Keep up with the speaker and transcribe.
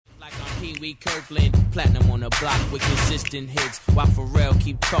Pee Wee Kirkland, platinum on the block with consistent hits. While Pharrell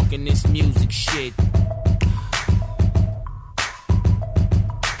keep talking this music shit.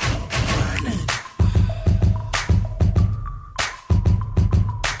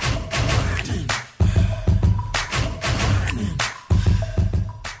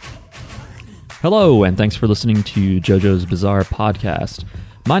 Hello, and thanks for listening to JoJo's Bizarre Podcast.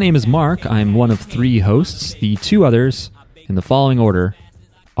 My name is Mark. I'm one of three hosts. The two others, in the following order,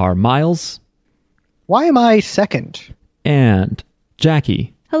 are Miles. Why am I second? And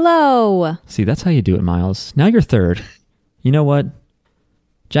Jackie. Hello. See, that's how you do it, Miles. Now you're third. You know what?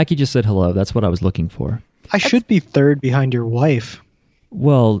 Jackie just said hello. That's what I was looking for. I should be third behind your wife.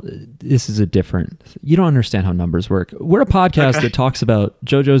 Well, this is a different... You don't understand how numbers work. We're a podcast that talks about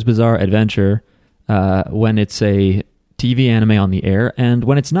JoJo's Bizarre Adventure when it's a TV anime on the air, and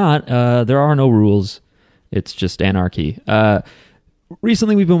when it's not, there are no rules. It's just anarchy.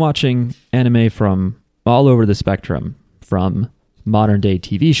 Recently, we've been watching anime from all over the spectrum, from modern-day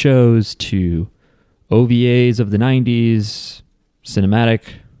TV shows to OVAs of the 90s, cinematic,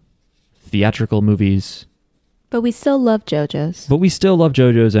 theatrical movies... But we still love JoJo's. But we still love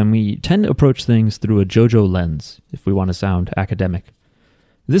JoJo's, and we tend to approach things through a JoJo lens, if we want to sound academic.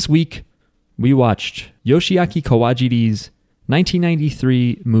 This week, we watched Yoshiaki Kawajiri's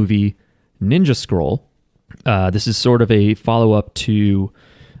 1993 movie Ninja Scroll. This is sort of a follow-up to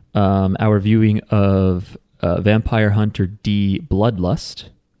our viewing of Vampire Hunter D Bloodlust,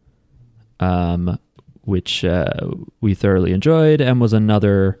 which we thoroughly enjoyed, and was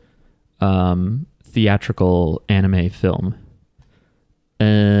another... theatrical anime film.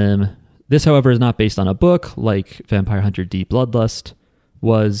 This, however, is not based on a book like Vampire Hunter D Bloodlust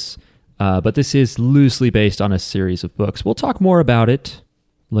was, but this is loosely based on a series of books. We'll talk more about it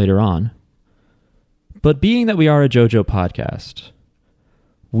later on. But being that we are a JoJo podcast,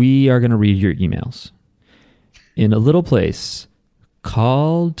 we are going to read your emails in a little place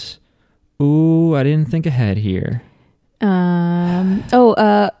called... Ooh, I didn't think ahead here. What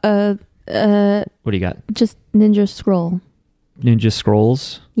do you got? Just Ninja Scroll. Ninja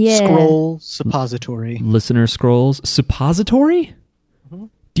Scrolls? Yeah. Scroll suppository. Listener scrolls. Suppository? Mm-hmm.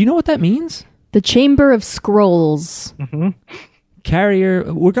 Do you know what that means? The Chamber of Scrolls. Mm-hmm.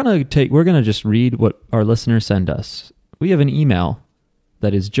 Carrier, we're gonna just read what our listeners send us. We have an email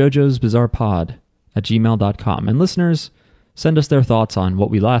that is jojosbizarrepod@gmail.com, and listeners send us their thoughts on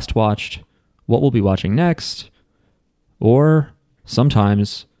what we last watched, what we'll be watching next, or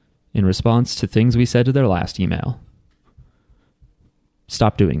sometimes in response to things we said to their last email.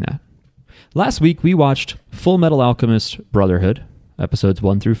 Stop doing that. Last week, we watched Full Metal Alchemist Brotherhood, episodes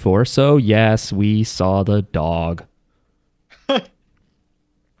 1 through 4. So, yes, we saw the dog.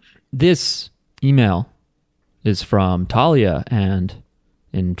 This email is from Talia, and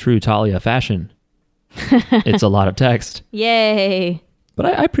in true Talia fashion, it's a lot of text. Yay. But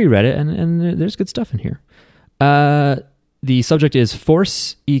I pre-read it, and there's good stuff in here. The subject is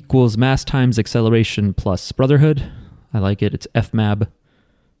force equals mass times acceleration plus brotherhood. I like it. It's FMAB,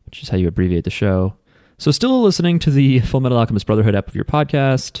 which is how you abbreviate the show. So still listening to the Full Metal Alchemist Brotherhood app of your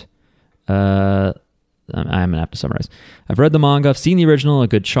podcast. I'm going to have to summarize. I've read the manga. I've seen the original, a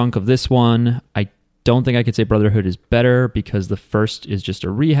good chunk of this one. I don't think I could say Brotherhood is better because the first is just a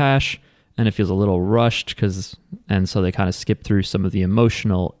rehash and it feels a little rushed and so they kind of skip through some of the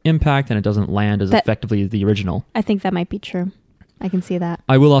emotional impact and it doesn't land as effectively as the original. I think that might be true. I can see that.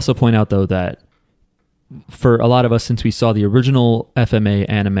 I will also point out, though, that for a lot of us, since we saw the original FMA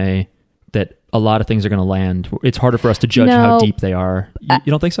anime, that a lot of things are going to land. It's harder for us to judge how deep they are. You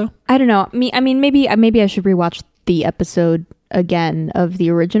don't think so? I don't know. Maybe I should rewatch the episode again of the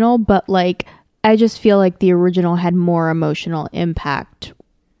original, but like I just feel like the original had more emotional impact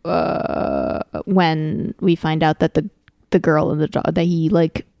when we find out that the girl and that he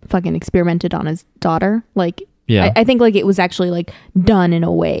like fucking experimented on his daughter. Like, yeah, I think like it was actually like done in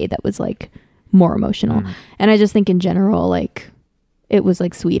a way that was like more emotional. And I just think in general, like it was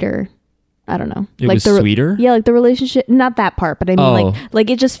like sweeter. I don't know. It like was sweeter? Yeah, like the relationship, not that part, but I mean like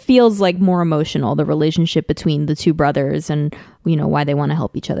it just feels like more emotional, the relationship between the two brothers and, you know, why they want to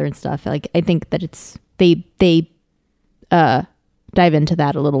help each other and stuff. Like I think that it's, they dive into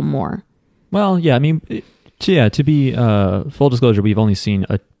that a little more. Well, yeah, I mean, to be full disclosure, we've only seen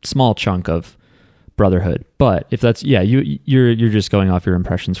a small chunk of Brotherhood, but if that's, yeah, you're just going off your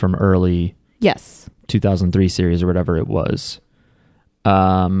impressions from early 2003 series or whatever it was.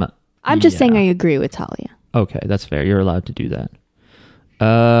 I'm just saying I agree with Talia. Okay, that's fair. You're allowed to do that.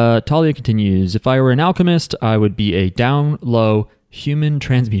 Talia continues, if I were an alchemist, I would be a down low human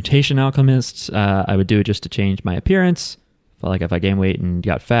transmutation alchemist. I would do it just to change my appearance, Like if I gain weight and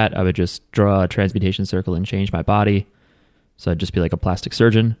got fat, I would just draw a transmutation circle and change my body. So I'd just be like a plastic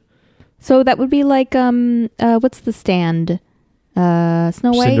surgeon. So that would be like what's the stand? Snow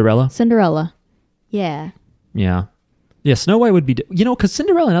White? Cinderella. Yeah. Yeah. Yeah, Snow White would be... because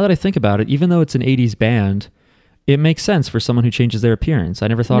Cinderella, now that I think about it, even though it's an 80s band, it makes sense for someone who changes their appearance. I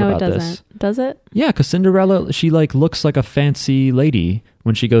never thought about this. Does it? Yeah, because Cinderella, she like looks like a fancy lady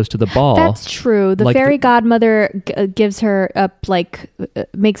when she goes to the ball. That's true. The fairy godmother gives her up,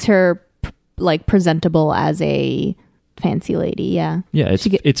 makes her presentable as a fancy lady. Yeah. Yeah,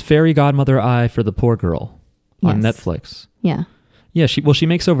 it's Fairy Godmother Eye for the Poor Girl on Netflix. Yeah. Yeah, she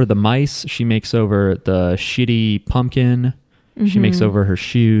makes over the mice. She makes over the shitty pumpkin. Mm-hmm. She makes over her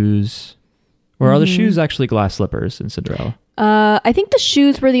shoes. Or are the shoes actually glass slippers in Cinderella? I think the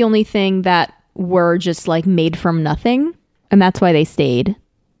shoes were the only thing that were just like made from nothing, and that's why they stayed.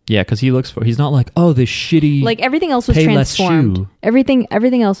 Yeah, because he's not like, oh, this shitty. Like everything else was transformed. Everything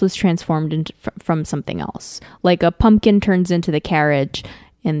else was transformed into from something else. Like a pumpkin turns into the carriage,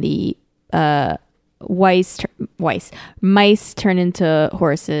 and the mice turn into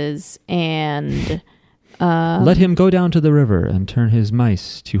horses, and let him go down to the river and turn his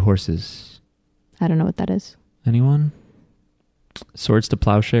mice to horses. I don't know what that is. Anyone? Swords to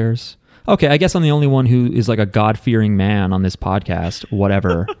plowshares. Okay, I guess I'm the only one who is like a God-fearing man on this podcast.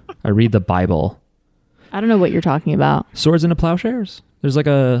 Whatever. I read the Bible. I don't know what you're talking about. Swords into plowshares? There's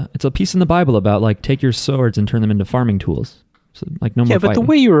it's a piece in the Bible about like take your swords and turn them into farming tools. So like no more fighting. Yeah, but the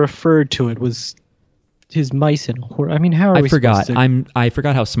way you referred to it was his mice and horse. I mean, how are we forgot. supposed to... I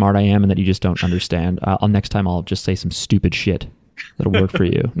forgot how smart I am and that you just don't understand. Next time I'll just say some stupid shit that'll work for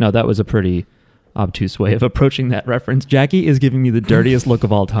you. No, that was a pretty obtuse way of approaching that reference. Jackie is giving me the dirtiest look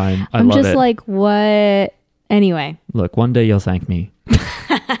of all time. I'm love just it. Like, what? Anyway. Look, one day you'll thank me.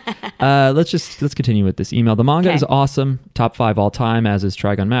 Let's continue with this email. The manga is awesome. Top 5 all time, as is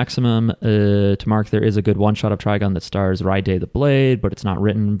Trigun Maximum. To mark, there is a good one-shot of Trigun that stars Raide the Blade, but it's not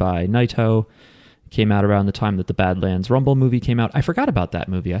written by Naito. It came out around the time that the Badlands Rumble movie came out. I forgot about that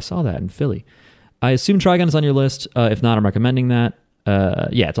movie. I saw that in Philly. I assume Trigun is on your list. If not, I'm recommending that.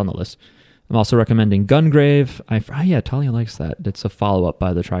 Yeah, it's on the list. I'm also recommending Gungrave. Talia likes that. It's a follow-up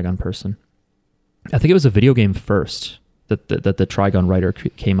by the Trigun person. I think it was a video game first that the Trigun writer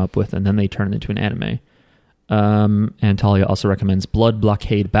came up with, and then they turned it into an anime. And Talia also recommends Blood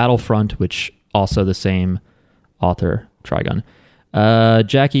Blockade Battlefront, which also the same author, Trigun.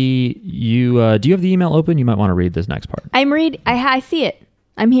 Jackie, do you have the email open? You might want to read this next part. I see it.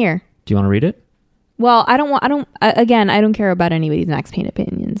 I'm here. Do you want to read it? Well, I don't care about anybody's Max Payne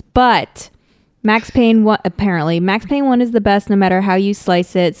opinions, but Max Payne 1, apparently, Max Payne 1 is the best no matter how you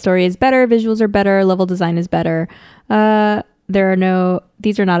slice it. Story is better, visuals are better, level design is better. These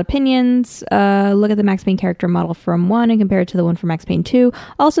are not opinions. Look at the Max Payne character model from 1 and compare it to the one from Max Payne 2.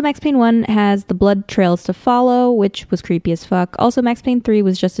 Also, Max Payne 1 has the blood trails to follow, which was creepy as fuck. Also, Max Payne 3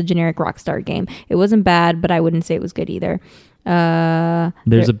 was just a generic Rockstar game. It wasn't bad, but I wouldn't say it was good either.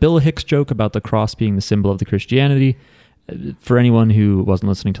 There's a Bill Hicks joke about the cross being the symbol of the Christianity. For anyone who wasn't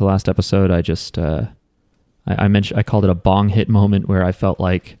listening to the last episode, I called it a bong hit moment where I felt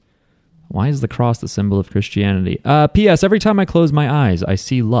like, why is the cross the symbol of Christianity? P.S. Every time I close my eyes, I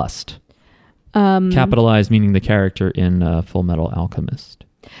see lust. Capitalized meaning the character in Full Metal Alchemist.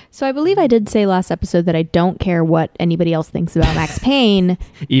 So I believe I did say last episode that I don't care what anybody else thinks about Max Payne.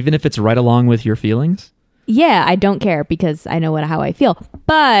 Even if it's right along with your feelings? Yeah, I don't care because I know how I feel.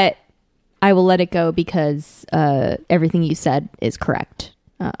 But I will let it go because everything you said is correct.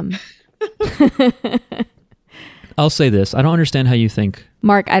 I'll say this. I don't understand how you think.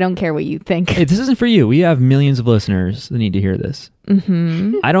 Mark, I don't care what you think. Hey, this isn't for you. We have millions of listeners that need to hear this.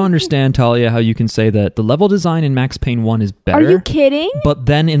 Mm-hmm. I don't understand, Talia, how you can say that the level design in Max Payne 1 is better. Are you kidding? But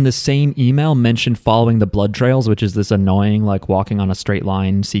then in the same email mention following the blood trails, which is this annoying, like walking on a straight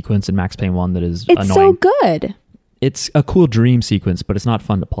line sequence in Max Payne 1 that is annoying. It's so good. It's a cool dream sequence, but it's not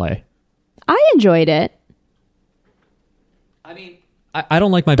fun to play. I enjoyed it. I mean, I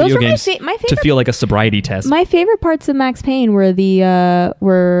don't like my video games to feel like a sobriety test. My favorite parts of Max Payne were the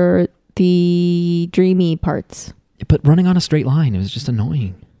dreamy parts. But running on a straight line, it was just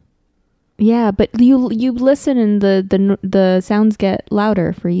annoying. Yeah, but you listen and the sounds get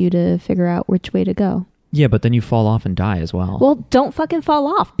louder for you to figure out which way to go. Yeah, but then you fall off and die as well. Well, don't fucking fall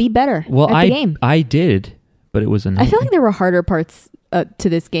off. Be better at the game. I did, but it was annoying. I feel like there were harder parts to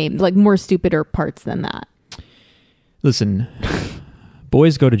this game, like more stupider parts than that. Listen,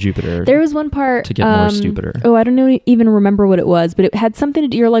 boys go to Jupiter. There was one part to get more stupider. Oh, I don't even remember what it was, but it had something to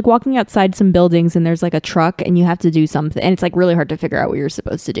do. You're like walking outside some buildings and there's like a truck and you have to do something, and it's like really hard to figure out what you're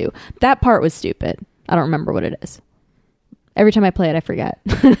supposed to do. That part was stupid. I don't remember what it is. Every time I play it, I forget.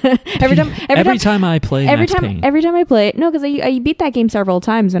 every time I play Max Payne. Every time I play it, no, because I beat that game several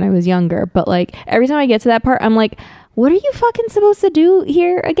times when I was younger. But like every time I get to that part, I'm like, what are you fucking supposed to do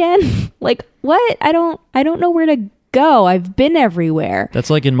here again? Like what? I don't know where to go. I've been everywhere. That's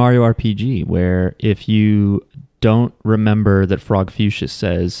like in Mario RPG, where if you don't remember that Frogfucius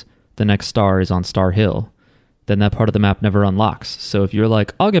says the next star is on Star Hill, then that part of the map never unlocks. So if you're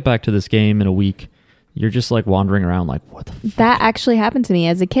like, I'll get back to this game in a week, you're just like wandering around like, what the fuck? That actually happened to me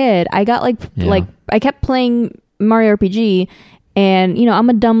as a kid. I got like I kept playing Mario RPG, and you know, I'm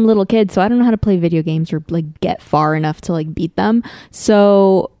a dumb little kid, so I don't know how to play video games or like get far enough to like beat them.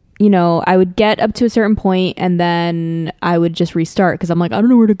 So, you know, I would get up to a certain point and then I would just restart because I'm like, I don't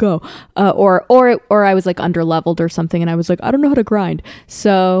know where to go. Or I was like under leveled or something and I was like, I don't know how to grind.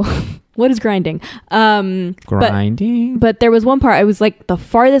 So what is grinding? Grinding. But there was one part I was like the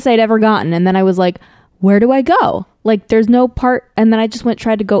farthest I'd ever gotten, and then I was like, where do I go? Like there's no part, and then I just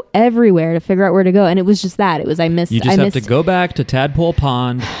tried to go everywhere to figure out where to go, and it was just that. It was I missed. You just have to go back to Tadpole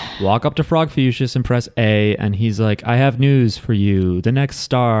Pond, walk up to Frogfucius and press A, and he's like, I have news for you. The next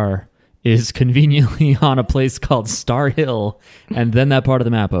star is conveniently on a place called Star Hill, and then that part of the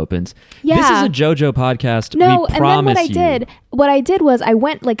map opens. Yeah. This is a JoJo podcast. No, we and then what I did was I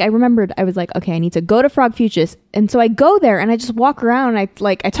went, like, I remembered, I was like, okay, I need to go to Frogfucius, and so I go there and I just walk around and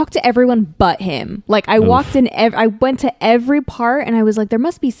I talked to everyone but him. Like I walked in, I went to every part and I was like, there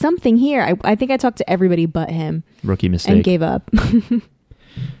must be something here. I think I talked to everybody but him. Rookie mistake. And gave up.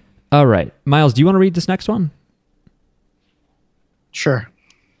 All right, Miles, do you want to read this next one? Sure.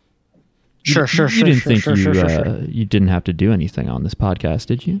 You didn't think you didn't have to do anything on this podcast,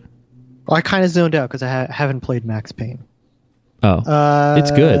 did you? Well, I kind of zoned out because I haven't played Max Payne. Oh, it's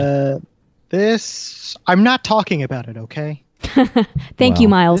good. I'm not talking about it, okay? Thank you,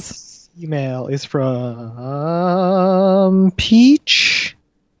 Miles. This email is from Peach,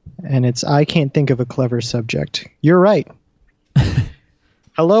 and it's I can't think of a clever subject. You're right.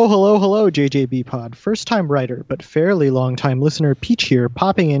 Hello, JJB Pod. First time writer, but fairly long time listener, Peach here,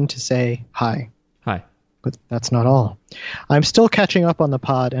 popping in to say hi. Hi. But that's not all. I'm still catching up on the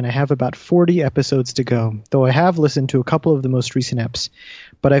pod, and I have about 40 episodes to go, though I have listened to a couple of the most recent eps.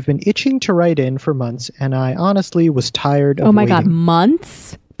 But I've been itching to write in for months, and I honestly was tired of waiting. God,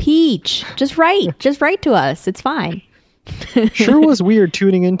 months? Peach, just write to us. It's fine. Sure was weird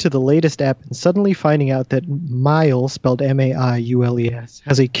tuning into the latest app and suddenly finding out that Miles, spelled Maiules,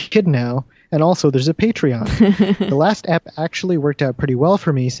 has a kid now, and also there's a Patreon. The last app actually worked out pretty well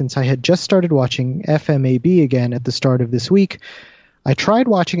for me since I had just started watching FMAB again at the start of this week. I tried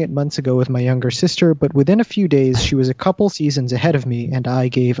watching it months ago with my younger sister, but within a few days she was a couple seasons ahead of me and I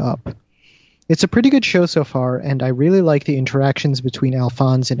gave up. It's a pretty good show so far, and I really like the interactions between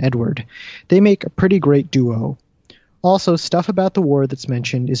Alphonse and Edward. They make a pretty great duo. Also, stuff about the war that's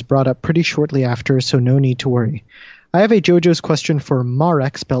mentioned is brought up pretty shortly after, so no need to worry. I have a JoJo's question for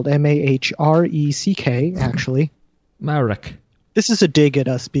Marek, spelled Mahreck, actually. Marek. This is a dig at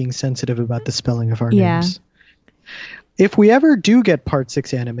us being sensitive about the spelling of our names. If we ever do get Part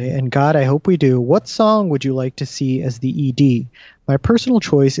 6 anime, and God, I hope we do, what song would you like to see as the ED? My personal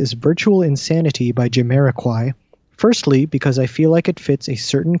choice is Virtual Insanity by Jamiroquai. Firstly, because I feel like it fits a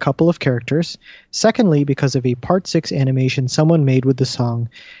certain couple of characters. Secondly, because of a Part 6 animation someone made with the song.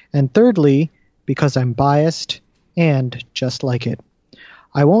 And thirdly, because I'm biased and just like it.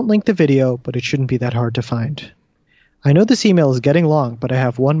 I won't link the video, but it shouldn't be that hard to find. I know this email is getting long, but I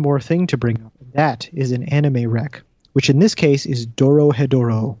have one more thing to bring up. That is an anime rec, which in this case is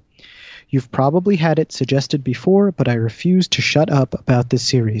Dorohedoro. You've probably had it suggested before, but I refuse to shut up about this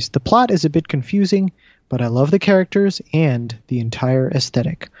series. The plot is a bit confusing, but I love the characters and the entire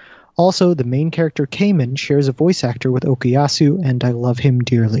aesthetic. Also, the main character Cayman shares a voice actor with Okuyasu, and I love him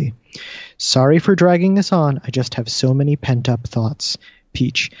dearly. Sorry for dragging this on, I just have so many pent-up thoughts.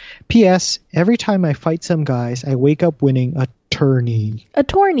 Peach. P.S. Every time I fight some guys, I wake up winning a tourney. A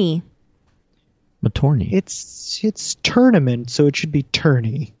tourney. A tourney? It's tournament, so it should be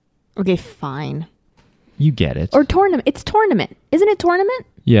tourney. Okay, fine. You get it. Or tournament. It's tournament. Isn't it tournament?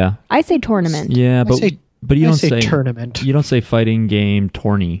 Yeah. I say tournament. Yeah, but you don't say tournament. You don't say fighting game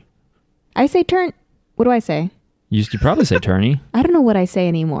tourney. I say What do I say? You probably say tourney. I don't know what I say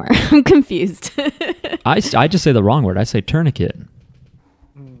anymore. I'm confused. I just say the wrong word. I say tourniquet.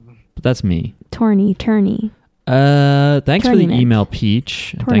 But that's me. Tourney. Thanks Tournament. for the email,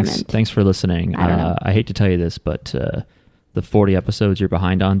 Peach. Tournament. Thanks for listening. I hate to tell you this, but the 40 episodes you're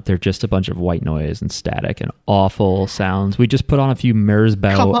behind on, they're just a bunch of white noise and static and awful sounds. We just put on a few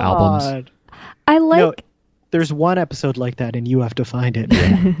Merzbow albums. I like... No, there's one episode like that, and you have to find it.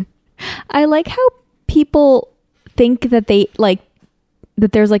 I like how people think that they like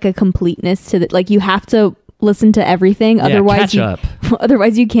that there's like a completeness to that. Like you have to listen to everything, otherwise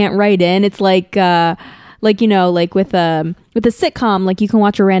otherwise you can't write in. It's like you know, like with a sitcom, like you can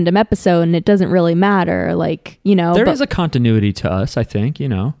watch a random episode and it doesn't really matter. Like, you know, there is a continuity to us, I think, you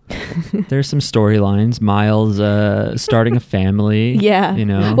know. There's some storylines. Miles starting a family. Yeah. You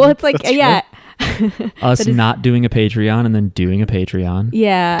know. Well, it's like, yeah. Us not doing a Patreon and then doing a Patreon.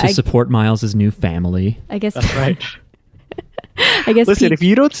 Yeah. To support Miles's new family. I guess that's right. I guess. Listen, if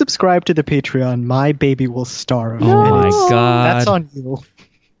you don't subscribe to the Patreon, my baby will starve. Oh my God. That's on you.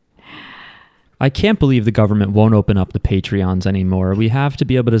 I can't believe the government won't open up the Patreons anymore. We have to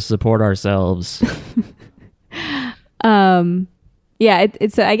be able to support ourselves. Yeah,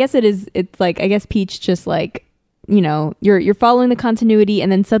 it's I guess it is. It's like, I guess Peach just like, you know, you're following the continuity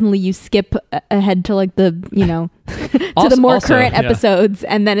and then suddenly you skip ahead to like the, you know, to the more current episodes.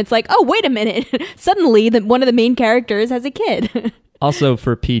 And then it's like, oh, wait a minute. Suddenly one of the main characters has a kid. Also,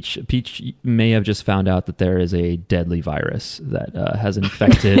 for Peach may have just found out that there is a deadly virus that has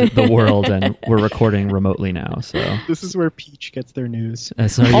infected the world, and we're recording remotely now. So this is where Peach gets their news.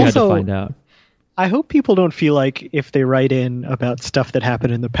 So you had to find out. I hope people don't feel like if they write in about stuff that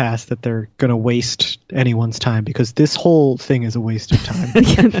happened in the past that they're going to waste anyone's time, because this whole thing is a waste of time.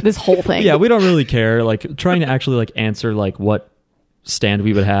 This whole thing. Yeah, we don't really care. Like trying to actually like answer like what stand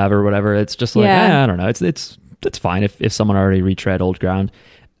we would have or whatever. It's just like, I don't know. It's fine if someone already retread old ground.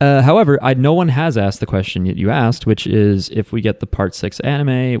 However, no one has asked the question you asked, which is if we get the Part 6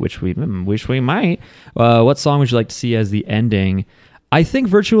 anime, which we wish we might, what song would you like to see as the ending? I think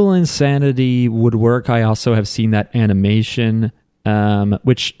Virtual Insanity would work. I also have seen that animation,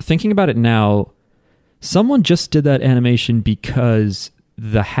 which, thinking about it now, someone just did that animation because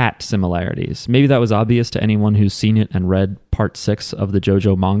the hat similarities. Maybe that was obvious to anyone who's seen it and read Part 6 of the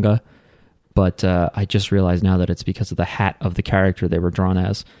JoJo manga. But I just realized now that it's because of the hat of the character they were drawn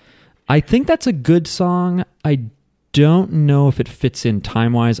as. I think that's a good song. I don't know if it fits in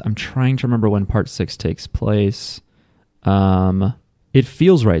time-wise. I'm trying to remember when Part 6 takes place. It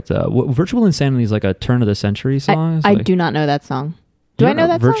feels right, though. Virtual Insanity is like a turn-of-the-century song. I do not know that song. Do I know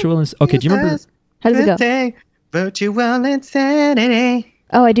that song? Okay, do you remember? How does it go? Virtual Insanity.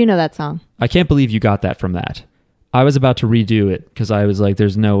 Oh, I do know that song. I can't believe you got that from that. I was about to redo it because I was like,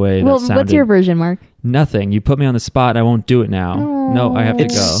 there's no way that sounded... What's your version, Mark? Nothing. You put me on the spot. I won't do it now. Oh. No, I have to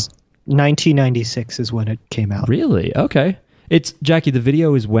go. 1996 is when it came out. Really? Okay. It's, Jackie, the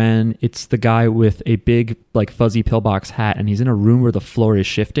video is when it's the guy with a big, like, fuzzy pillbox hat, and he's in a room where the floor is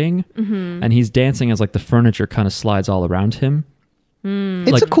shifting, and he's dancing as, like, the furniture kind of slides all around him.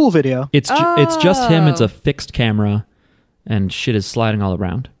 It's like, a cool video. It's just him. It's a fixed camera, and shit is sliding all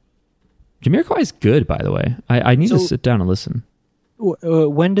around. Jamiroquai is good, by the way. I need to sit down and listen.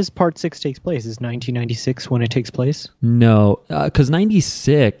 When does Part 6 take place? Is 1996 when it takes place? No, because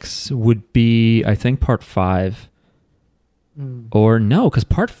 96 would be, I think, Part 5. Or no, because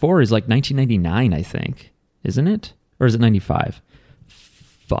Part 4 is like 1999, I think. Isn't it? Or is it 95?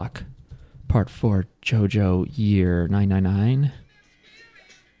 Fuck. Part 4, JoJo year 999.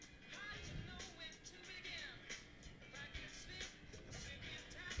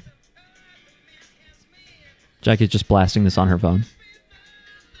 Jackie's just blasting this on her phone.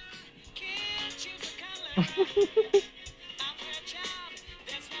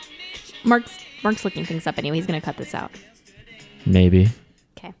 Mark's looking things up anyway. He's going to cut this out. Maybe.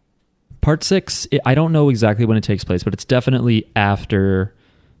 Okay. Part 6, I don't know exactly when it takes place, but it's definitely after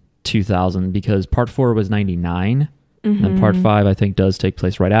 2000 because Part 4 was 99. And Part 5, I think, does take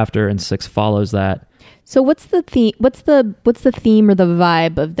place right after, and 6 follows that. So what's the theme? What's the theme or the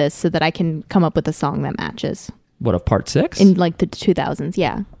vibe of this, so that I can come up with a song that matches? What, of Part 6? In like the 2000s,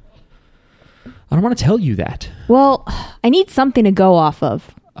 yeah. I don't want to tell you that. Well, I need something to go off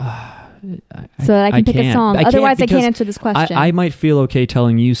of, so that I can pick a song. Otherwise, I can't answer this question. I might feel okay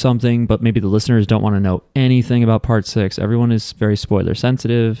telling you something, but maybe the listeners don't want to know anything about Part 6. Everyone is very spoiler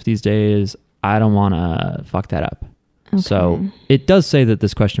sensitive these days. I don't want to fuck that up. Okay. So it does say that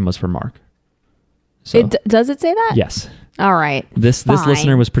this question was for Mark. So, does it say that? Yes. All right. This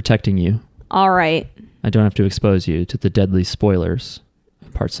listener was protecting you. All right. I don't have to expose you to the deadly spoilers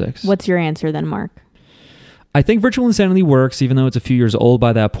of Part 6. What's your answer then, Mark? I think Virtual Insanity works, even though it's a few years old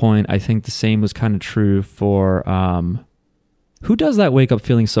by that point. I think the same was kind of true for... who does that Wake Up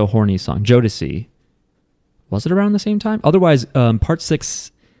Feeling So Horny song? Jodeci. Was it around the same time? Otherwise, Part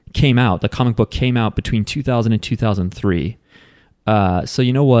 6... came out. The comic book came out between 2000 and 2003. So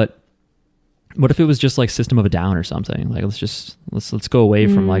you know what? What if it was just like System of a Down or something? Like let's go away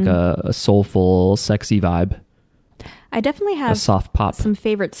from like a soulful, sexy vibe. I definitely have a soft pop. Some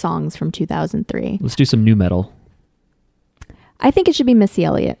favorite songs from 2003. Let's do some new metal. I think it should be Missy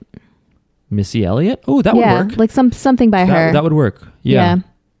Elliott. Missy Elliott? Oh, that would work. Like something by her. That would work. Yeah.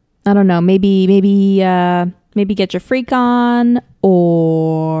 I don't know. Maybe Get Your Freak On,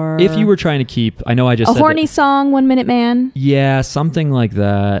 or if you were trying to keep, I know I just a said horny song, 1 Minute Man. Yeah, something like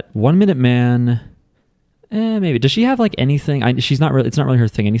that. 1 Minute Man. Maybe. Does she have like anything? She's not really. It's not really her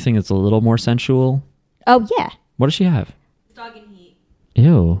thing. Anything that's a little more sensual. Oh yeah. What does she have? Dog and Heat.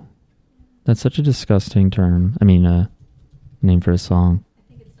 Ew, that's such a disgusting term. I mean, name for a song.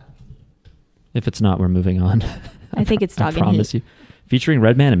 I think it's Dog and Heat. If it's not, we're moving on. I think it's Dog and Heat. I promise you. Featuring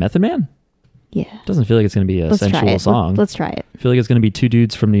Redman and Method Man? Yeah. Doesn't feel like it's going to be a sensual song. Let's try it. I feel like it's going to be two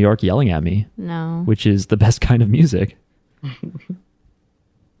dudes from New York yelling at me. No. Which is the best kind of music.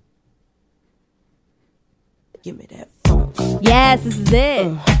 Give me that funk. Yes, this is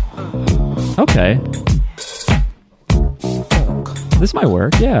it. Okay. This might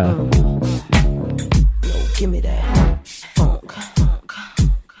work, yeah. Yo, give me that funk.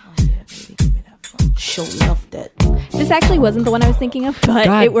 Give me that funk. Show enough that. This actually wasn't the one I was thinking of, but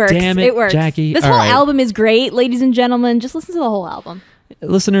God it works. Damn it, works. Jackie. This All whole right. album is great, ladies and gentlemen. Just listen to the whole album.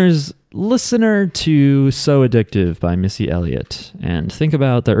 Listener to So Addictive by Missy Elliott, and think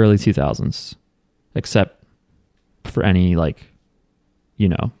about the early 2000s, except for any, like, you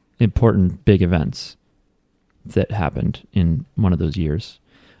know, important big events that happened in one of those years.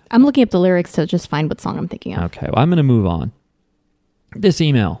 I'm looking up the lyrics to just find what song I'm thinking of. Okay, well, I'm going to move on. This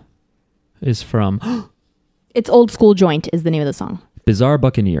email is from... It's Old School Joint is the name of the song. Bizarre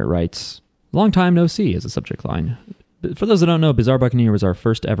Buccaneer writes, "Long time no see" as a subject line. For those that don't know, Bizarre Buccaneer was our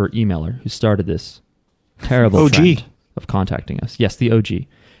first ever emailer who started this terrible trend of contacting us. Yes, the OG.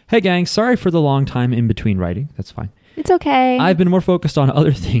 Hey gang, sorry for the long time in between writing. That's fine. It's okay. I've been more focused on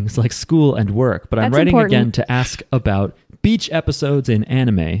other things like school and work, but I'm writing again to ask about beach episodes in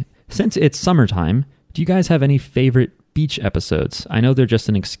anime. Since it's summertime, do you guys have any favorite beach episodes? I know they're just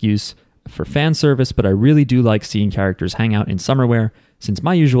an excuse for fan service, but I really do like seeing characters hang out in summer wear, since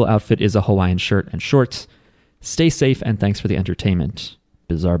my usual outfit is a Hawaiian shirt and shorts. Stay safe and thanks for the entertainment.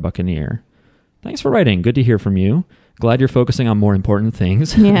 Bizarre Buccaneer. Thanks for writing. Good to hear from you. Glad you're focusing on more important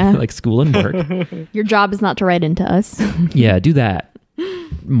things, like school and work. Your job is not to write into us. Yeah, do that.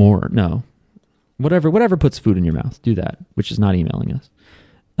 More. No. Whatever puts food in your mouth, do that, which is not emailing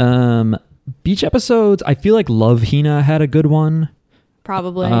us. Beach episodes, I feel like Love Hina had a good one.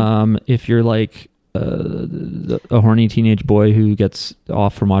 Probably. If you're like a horny teenage boy who gets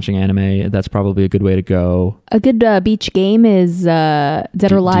off from watching anime, that's probably a good way to go. A good beach game is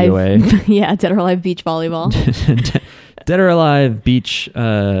Dead or Alive. Yeah, Dead or Alive beach volleyball. Dead or Alive beach.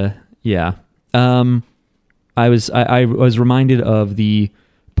 Yeah. I was reminded of the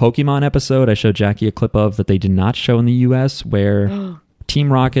Pokemon episode I showed Jackie a clip of that they did not show in the US, where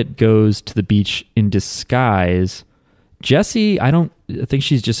Team Rocket goes to the beach in disguise. Jessie, I think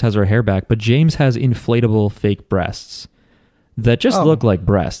she just has her hair back, but James has inflatable fake breasts that just look like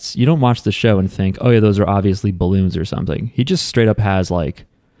breasts. You don't watch the show and think, oh yeah, those are obviously balloons or something. He just straight up has like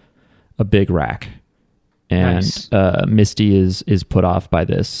a big rack. And nice. Misty is put off by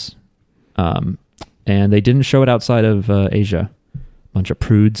this. And they didn't show it outside of Asia. Bunch of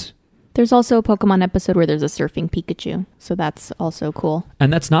prudes. There's also a Pokemon episode where there's a surfing Pikachu, so that's also cool.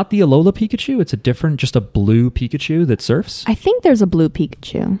 And that's not the Alola Pikachu? It's just a blue Pikachu that surfs? I think there's a blue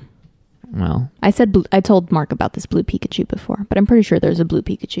Pikachu. Well. I told Mark about this blue Pikachu before, but I'm pretty sure there's a blue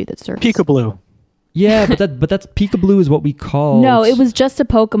Pikachu that surfs. Pikablue. Yeah, but that's Pikablue is what we call... No, it was just a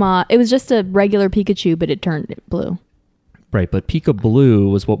Pokemon. It was just a regular Pikachu, but it turned blue. Right, but Pikablue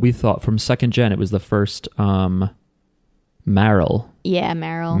was what we thought from second gen. It was the first... Marill. Yeah,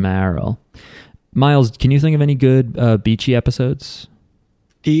 Marill. Miles, can you think of any good beachy episodes?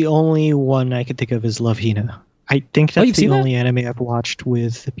 The only one I can think of is Love Hina. I think that's the only anime I've watched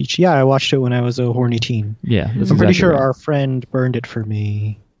with the beach. Yeah, I watched it when I was a horny teen. Yeah, I'm pretty sure our friend burned it for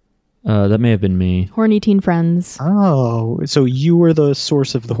me. That may have been me. Horny teen friends. Oh, so you were the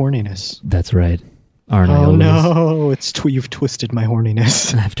source of the horniness. That's right. Aren't I always? No, you've twisted my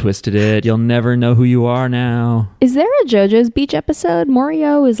horniness. I've twisted it. You'll never know who you are now. Is there a JoJo's Beach episode?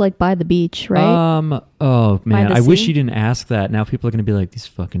 Morio is like by the beach, right? Oh man, I wish you didn't ask that. Now people are going to be like, these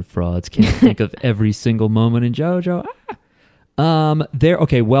fucking frauds can't think of every single moment in JoJo.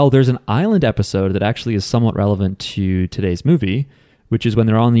 There's an island episode that actually is somewhat relevant to today's movie, which is when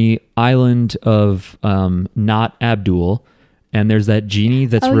they're on the island of not Abdul. And there's that genie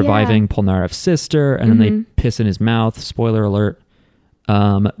that's reviving Polnareff's sister, and then they piss in his mouth. Spoiler alert.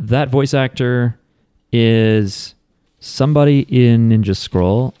 That voice actor is somebody in Ninja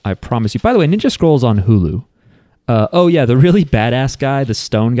Scroll. I promise you. By the way, Ninja Scroll's on Hulu. The really badass guy, the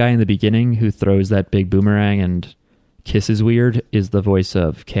stone guy in the beginning who throws that big boomerang and Kiss is Weird is the voice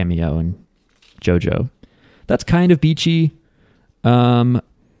of Cameo and JoJo. That's kind of beachy.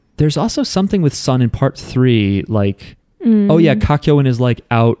 There's also something with Sun in part 3, like, oh yeah, Kakyoin is like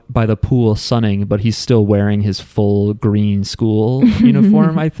out by the pool sunning, but he's still wearing his full green school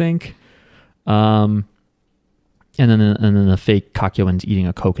uniform, I think. And then the fake Kakyoin's eating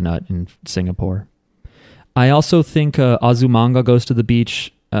a coconut in Singapore. I also think Azumanga goes to the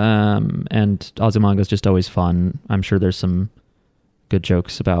beach, and Azumanga's just always fun. I'm sure there's some good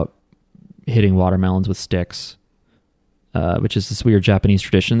jokes about hitting watermelons with sticks, which is this weird Japanese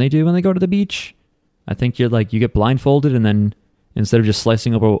tradition they do when they go to the beach. I think you get blindfolded, and then instead of just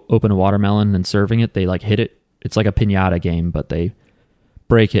slicing open a watermelon and serving it, they like hit it. It's like a piñata game, but they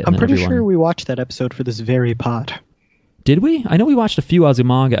break it. I'm pretty sure we watched that episode for this very pod. Did we? I know we watched a few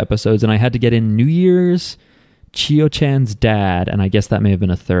Azumanga episodes, and I had to get in New Year's, Chio-chan's dad, and I guess that may have been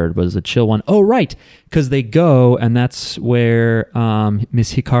a third, was a chill one. Oh, right, because they go, and that's where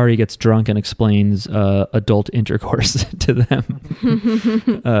Miss Hikari gets drunk and explains adult intercourse to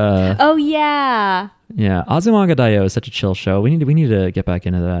them. Oh, yeah. Yeah, Azumanga Daioh is such a chill show. We need to get back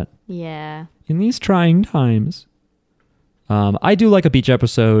into that. Yeah. In these trying times. I do like a beach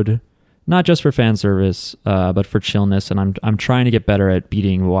episode, not just for fan service, but for chillness, and I'm trying to get better at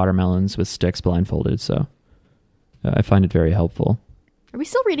beating watermelons with sticks blindfolded, so I find it very helpful. Are we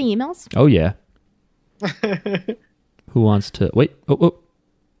still reading emails? Oh, yeah. Who wants to... Wait. Oh.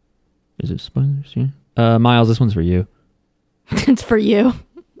 Is it spoilers? Yeah. Miles, this one's for you. It's for you.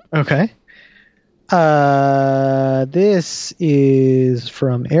 Okay. This is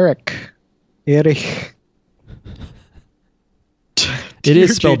from Eric. Erich. It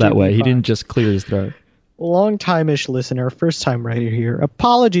is spelled that way. He didn't just clear his throat. Long-time-ish listener, first-time writer here.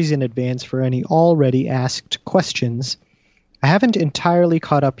 Apologies in advance for any already asked questions. I haven't entirely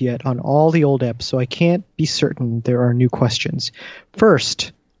caught up yet on all the old eps, so I can't be certain there are new questions.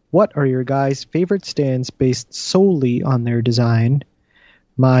 First, what are your guys' favorite stands based solely on their design?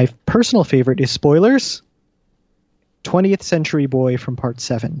 My personal favorite is Spoilers, 20th Century Boy from Part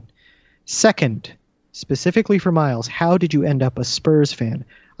 7. Second, specifically for Miles, how did you end up a Spurs fan?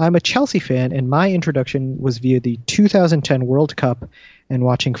 I'm a Chelsea fan, and my introduction was via the 2010 World Cup and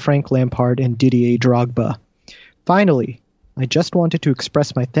watching Frank Lampard and Didier Drogba. Finally, I just wanted to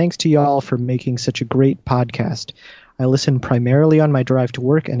express my thanks to y'all for making such a great podcast. I listen primarily on my drive to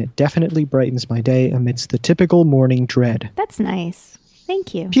work, and it definitely brightens my day amidst the typical morning dread. That's nice.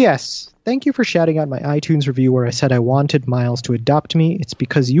 Thank you. P.S. Thank you for shouting out my iTunes review where I said I wanted Miles to adopt me. It's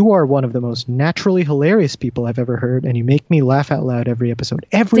because you are one of the most naturally hilarious people I've ever heard, and you make me laugh out loud every episode.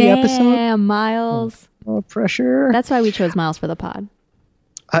 Damn, Miles. Oh, pressure. That's why we chose Miles for the pod.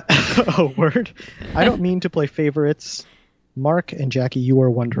 Oh, word. I don't mean to play favorites. Mark and Jackie, you are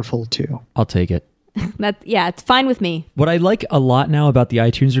wonderful too. I'll take it. Yeah, it's fine with me. What I like a lot now about the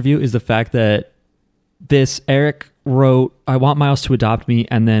iTunes review is the fact that Eric wrote, I want Miles to adopt me,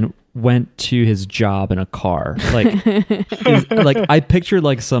 and then went to his job in a car. Like I pictured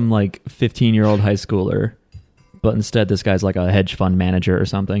like some like 15-year-old high schooler, but instead this guy's like a hedge fund manager or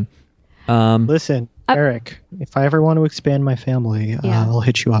something. Listen, Eric, if I ever want to expand my family, I'll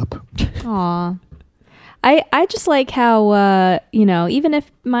hit you up. Aw. I just like how, even if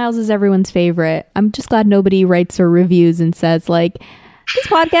Miles is everyone's favorite, I'm just glad nobody writes or reviews and says, like, this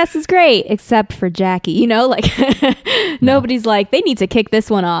podcast is great, except for Jackie. Nobody's like, they need to kick this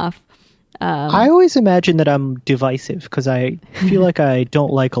one off. I always imagine that I'm divisive because I feel like I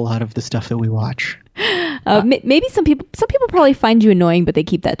don't like a lot of the stuff that we watch. Maybe some people probably find you annoying, but they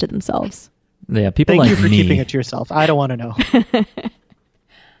keep that to themselves. Yeah, people Thank like you for me. keeping it to yourself. I don't want to know.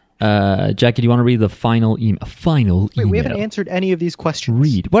 Jackie, do you want to read the final email? Wait, we haven't answered any of these questions.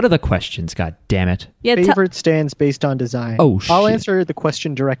 Read. What are the questions? God damn it. Yeah, Favorite stands based on design. Oh, shit. I'll answer the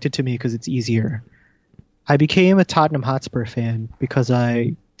question directed to me because it's easier. I became a Tottenham Hotspur fan because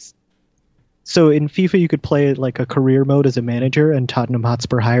So in FIFA, you could play like a career mode as a manager, and Tottenham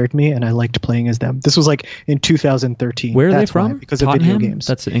Hotspur hired me, and I liked playing as them. This was like in 2013. Where are That's they from? why, because Tottenham? of video games.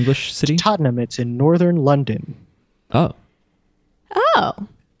 That's an English city? Tottenham. It's in northern London. Oh.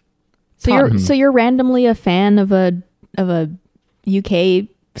 So you're randomly a fan of a UK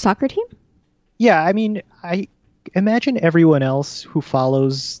soccer team? Yeah, I mean, I imagine everyone else who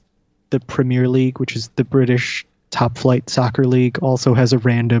follows the Premier League, which is the British top flight soccer league, also has a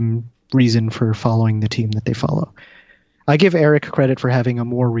random reason for following the team that they follow. I give Eric credit for having a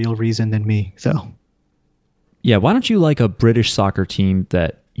more real reason than me, though. Yeah, why don't you like a British soccer team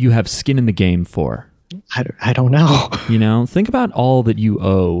that you have skin in the game for? I don't know. Think about all that you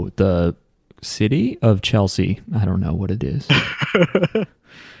owe the city of Chelsea. I don't know what it is.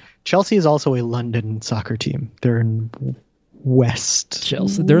 Chelsea is also a London soccer team. They're in West.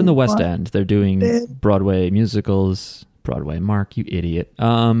 Chelsea. They're in the West End. They're doing Broadway musicals. Broadway, Mark, you idiot.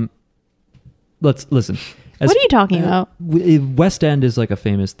 Let's listen. What are you talking about? West End is like a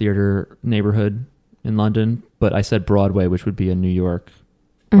famous theater neighborhood in London, but I said Broadway, which would be in New York.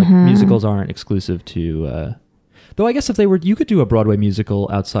 Like musicals aren't exclusive to. Though I guess if they were, you could do a Broadway musical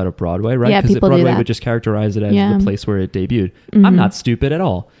outside of Broadway, right? Yeah, people Broadway do that. would just characterize it as the place where it debuted. I'm not stupid at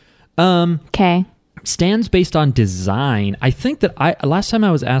all. Okay. Stands based on design. I think that last time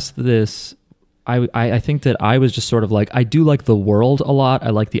I was asked this, I think that I was just sort of like, I do like the world a lot.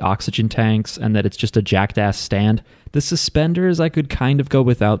 I like the oxygen tanks and that it's just a jacked ass stand. The suspenders I could kind of go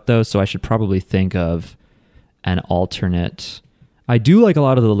without though, so I should probably think of an alternate. I do like a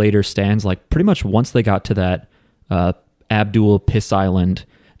lot of the later stands, like pretty much once they got to that Abdul Piss Island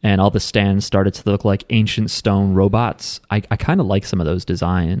and all the stands started to look like ancient stone robots. I kind of like some of those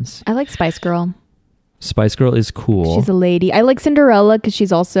designs. I like Spice Girl. Spice Girl is cool. She's a lady. I like Cinderella because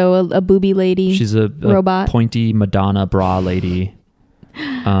she's also a booby lady. She's a robot, pointy Madonna bra lady.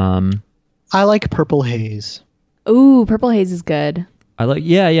 I like Purple Haze. Ooh, Purple Haze is good. I like,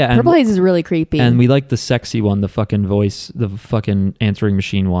 yeah. Purple Haze is really creepy. And we like the sexy one, the fucking voice, the fucking answering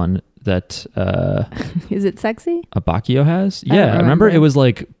machine one that is it sexy? Abakio has. I Yeah, remember it was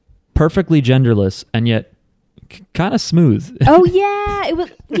like perfectly genderless and yet kind of smooth. Oh yeah, it was.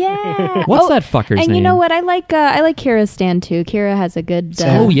 Yeah. What's that fucker's name? And you know what? I like Kira's stand too. Kira has a good like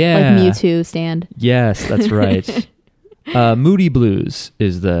Mewtwo stand. Yes, that's right. Moody Blues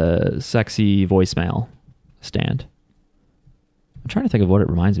is the sexy voicemail stand. I'm trying to think of what it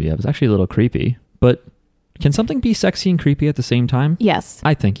reminds me of. It's actually a little creepy, but can something be sexy and creepy at the same time? Yes.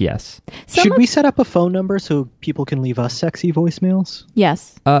 I think yes. Should we set up a phone number so people can leave us sexy voicemails?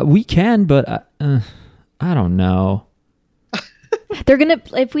 Yes. We can, but I don't know. They're gonna,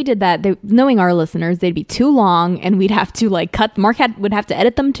 if we did that, knowing our listeners, they'd be too long, and we'd have to like cut. Mark would have to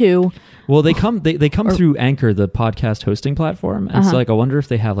edit them too. Well, they come through Anchor, the podcast hosting platform, and so like I wonder if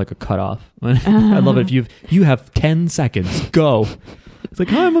they have like a cutoff. I love it if you have 10 seconds. Go. It's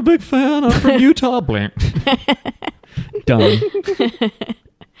like, I'm a big fan. I'm from Utah. Blank. Done.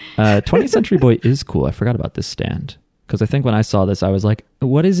 20th Century Boy is cool. I forgot about this stand because I think when I saw this, I was like,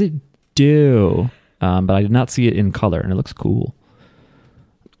 what does it do? But I did not see it in color, and it looks cool.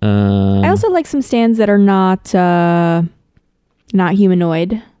 I also like some stands that are not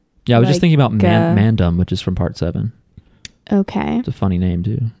humanoid. Yeah, I was just thinking about Mandem, which is from Part 7. Okay. It's a funny name,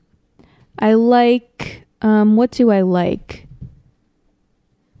 too. I like... what do I like?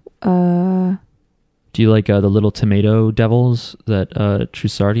 Do you like the little tomato devils that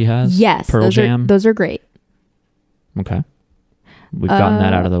Trussardi has? Yes. Pearl Jam? Those are great. Okay. We've gotten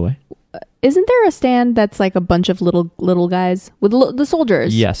that out of the way. Isn't there a stand that's like a bunch of little guys with the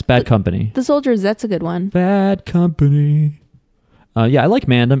soldiers? Yes, Bad Company. The soldiers, that's a good one. Bad Company. Yeah, I like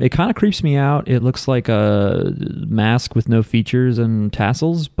Mandem. It kind of creeps me out. It looks like a mask with no features and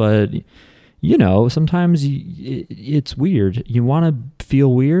tassels, but you know, sometimes it's weird. You want to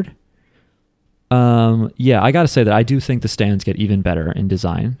feel weird. Yeah, I got to say that I do think the stands get even better in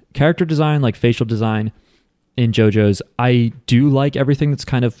design. Character design, like facial design in JoJo's, I do like everything that's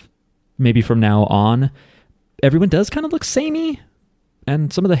kind of maybe from now on. Everyone does kind of look samey,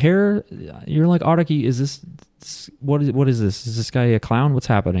 and some of the hair, you're like, Araki, is this what is this? Is this guy a clown? What's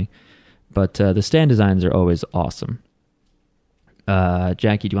happening? But the stand designs are always awesome.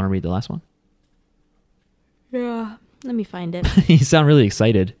 Jackie, do you want to read the last one? Yeah. Let me find it. You sound really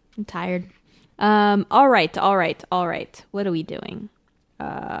excited. I'm tired. All right. What are we doing?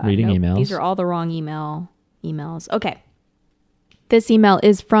 Reading emails. These are all the wrong emails. Okay. This email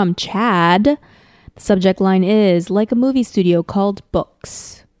is from Chad. The subject line is like a movie studio called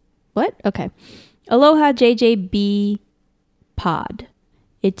Books. What? Okay. Aloha JJB Pod.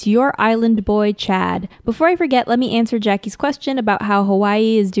 It's your island boy, Chad. Before I forget, let me answer Jackie's question about how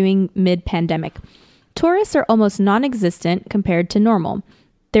Hawaii is doing mid-pandemic. Tourists are almost non-existent compared to normal.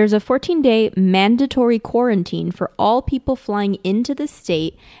 There's a 14-day mandatory quarantine for all people flying into the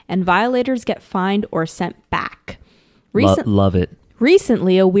state, and violators get fined or sent back. Love it.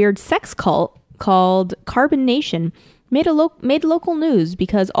 Recently, a weird sex cult called Carbon Nation made local news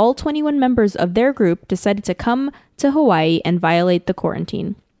because all 21 members of their group decided to come to Hawaii and violate the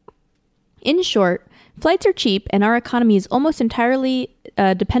quarantine. In short, flights are cheap and our economy is almost entirely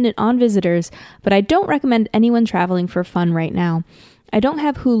dependent on visitors, but I don't recommend anyone traveling for fun right now. I don't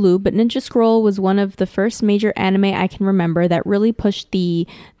have Hulu, but Ninja Scroll was one of the first major anime I can remember that really pushed the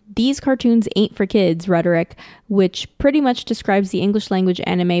 "These cartoons ain't for kids" rhetoric, which pretty much describes the English language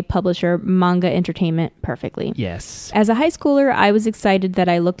anime publisher Manga Entertainment perfectly. Yes. As a high schooler, I was excited that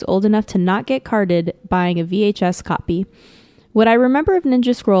I looked old enough to not get carded buying a VHS copy. What I remember of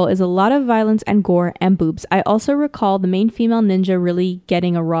Ninja Scroll is a lot of violence and gore and boobs. I also recall the main female ninja really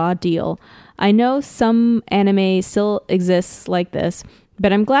getting a raw deal. I know some anime still exists like this,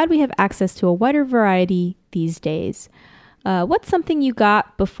 but I'm glad we have access to a wider variety these days. What's something you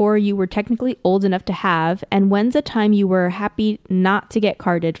got before you were technically old enough to have, and when's a time you were happy not to get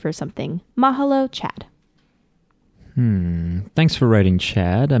carded for something? Mahalo, Chad. Thanks for writing,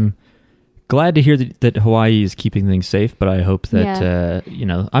 Chad. I'm glad to hear that Hawaii is keeping things safe, but I hope that,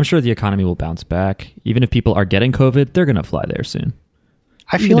 I'm sure the economy will bounce back. Even if people are getting COVID, they're going to fly there soon.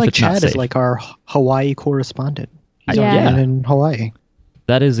 I feel like Chad is like our Hawaii correspondent. He's in Hawaii.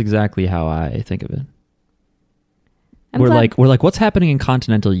 That is exactly how I think of it. We're like, what's happening in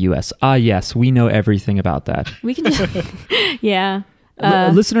continental U.S.? Ah, yes, we know everything about that. We can just, yeah.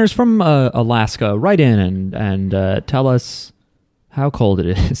 Listeners from Alaska, write in and tell us how cold it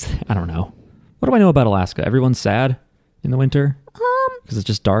is. I don't know. What do I know about Alaska? Everyone's sad in the winter because it's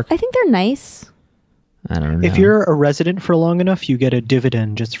just dark. I think they're nice. I don't know. If you're a resident for long enough, you get a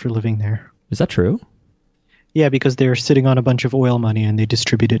dividend just for living there. Is that true? Yeah, because they're sitting on a bunch of oil money and they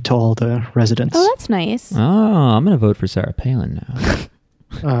distribute it to all the residents. Oh, that's nice. Oh, I'm going to vote for Sarah Palin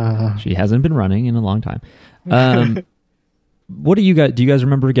now. She hasn't been running in a long time. What do you guys? Do you guys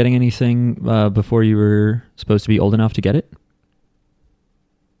remember getting anything before you were supposed to be old enough to get it?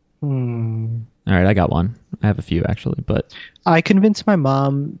 All right, I got one. I have a few actually, but I convinced my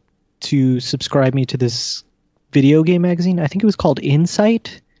mom to subscribe me to this video game magazine. I think it was called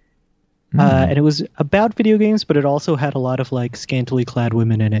Insight. And it was about video games, but it also had a lot of like scantily clad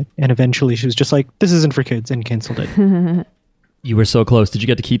women in it. And eventually she was just like, this isn't for kids, and canceled it. You were so close. Did you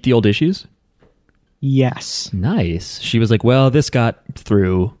get to keep the old issues? Yes. Nice. She was like, well, this got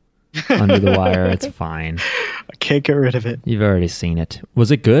through under the wire. It's fine. I can't get rid of it. You've already seen it.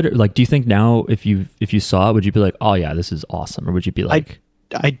 Was it good? Like, do you think now if you saw it, would you be like, oh yeah, this is awesome? Or would you be like...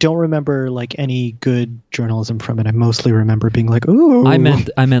 I don't remember like any good journalism from it. I mostly remember being like, ooh. I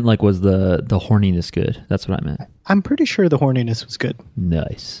meant like, was the horniness good? That's what I meant. I'm pretty sure the horniness was good.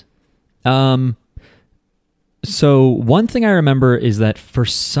 Nice. So one thing I remember is that for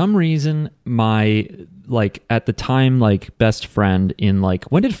some reason my like at the time like best friend in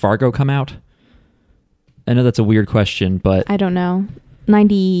like, when did Fargo come out? I know that's a weird question, but I don't know.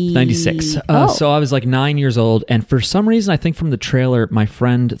 96. So I was like 9 years old, and for some reason, I think from the trailer, my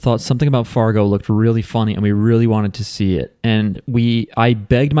friend thought something about Fargo looked really funny, and we really wanted to see it. And I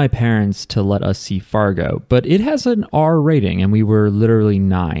begged my parents to let us see Fargo, but it has an R rating, and we were literally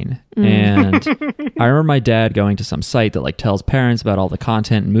 9. And I remember my dad going to some site that like tells parents about all the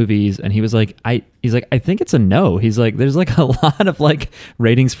content and movies, and he was like, I think it's a no. He's like, there's like a lot of like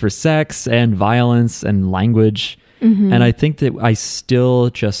ratings for sex and violence and language. And I think that I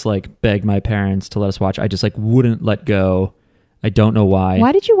still just like begged my parents to let us watch. I just like wouldn't let go. I don't know why.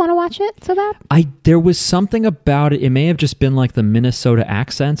 Why did you want to watch it so bad? There was something about it. It may have just been like the Minnesota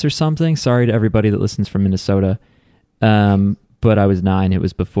accents or something. Sorry to everybody that listens from Minnesota. But I was 9. It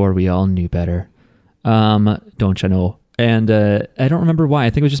was before we all knew better. Don't you know? And I don't remember why.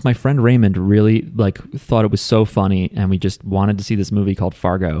 I think it was just my friend Raymond really like thought it was so funny, and we just wanted to see this movie called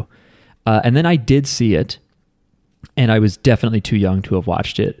Fargo. And then I did see it. And I was definitely too young to have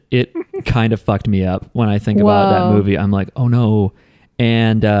watched it. It kind of fucked me up when I think about that movie. I'm like, oh no.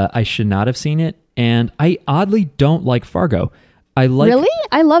 And I should not have seen it. And I oddly don't like Fargo. Really?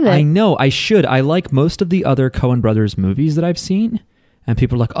 I love it. I know. I should. I like most of the other Coen Brothers movies that I've seen. And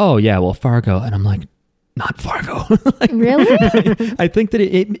people are like, oh yeah, well, Fargo. And I'm like, not Fargo. Like, really? I think that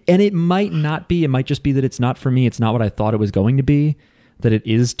it might not be. It might just be that it's not for me. It's not what I thought it was going to be. That it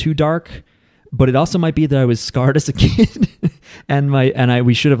is too dark. But it also might be that I was scarred as a kid, and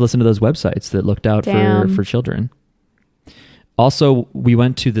we should have listened to those websites that looked out for children. Also, we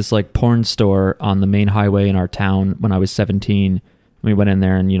went to this like porn store on the main highway in our town when I was 17. We went in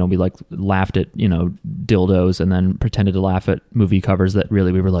there and we like laughed at dildos, and then pretended to laugh at movie covers that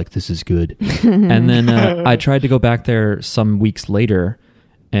really we were like, this is good. And then I tried to go back there some weeks later,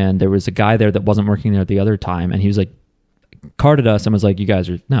 and there was a guy there that wasn't working there at the other time, and he was like, carded us and was like,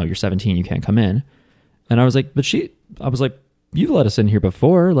 you're 17, you can't come in. And I was like, you've let us in here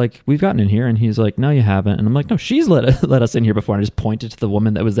before, like we've gotten in here. And he's like, no, you haven't. And I'm like, no, she's let us in here before. And I just pointed to the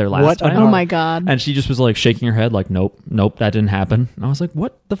woman that was there last time. Oh my God. And she just was like shaking her head like, nope, that didn't happen. And I was like,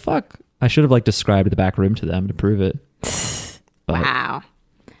 what the fuck? I should have like described the back room to them to prove it. But, wow.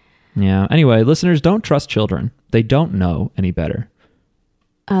 Yeah. Anyway, listeners, don't trust children. They don't know any better.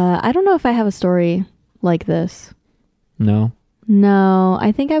 I don't know if I have a story like this. No? No,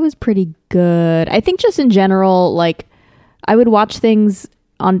 I think I was pretty good. I think just in general, like, I would watch things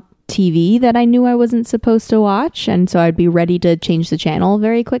on TV that I knew I wasn't supposed to watch, and so I'd be ready to change the channel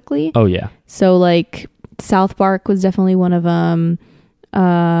very quickly. Oh, yeah. So, like, South Park was definitely one of them.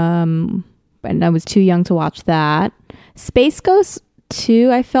 And I was too young to watch that. Space Ghost 2,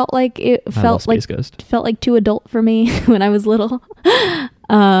 I felt like felt like too adult for me when I was little.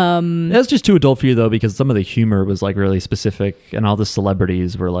 That's just too adult for you though, because some of the humor was like really specific, and all the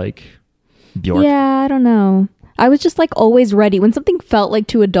celebrities were like Bjork. Yeah, I don't know. I was just like always ready when something felt like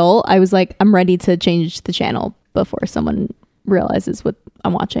too adult. I was like, I'm ready to change the channel before someone realizes what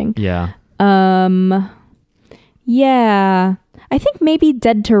I'm watching. Yeah. Yeah. I think maybe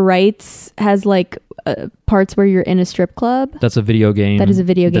Dead to Rights has like parts where you're in a strip club. That's a video game. That is a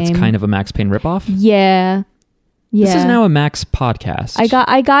video game. That's kind of a Max Payne ripoff. Yeah. Yeah. This is now a Max podcast. I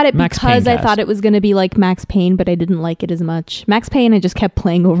got it Max because Payne I thought it was going to be like Max Payne, but I didn't like it as much. Max Payne I just kept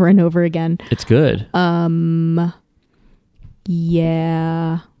playing over and over again. It's good.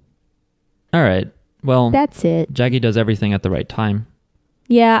 Yeah. All right. Well, that's it. Jackie does everything at the right time.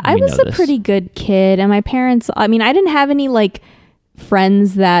 Yeah, I was a pretty good kid, and my parents, I mean, I didn't have any like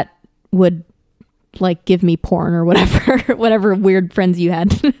friends that would like give me porn or whatever weird friends you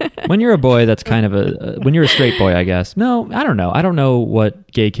had. When you're a boy, that's kind of when you're a straight boy, I guess. No, I don't know. I don't know what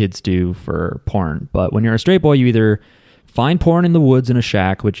gay kids do for porn, but when you're a straight boy, you either find porn in the woods in a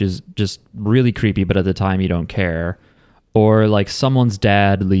shack, which is just really creepy, but at the time you don't care, or like someone's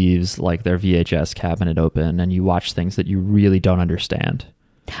dad leaves like their VHS cabinet open and you watch things that you really don't understand.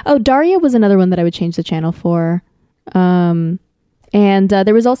 Oh, Daria was another one that I would change the channel for. And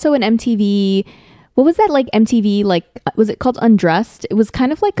there was also an MTV. What was that like MTV? Like, was it called Undressed? It was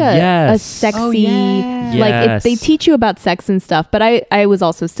kind of like a sexy, like they teach you about sex and stuff. But I was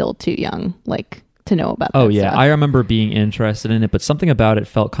also still too young, like to know about. Oh that yeah, stuff. I remember being interested in it, but something about it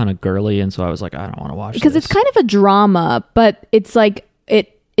felt kind of girly, and so I was like, I don't want to watch because it's kind of a drama, but it's like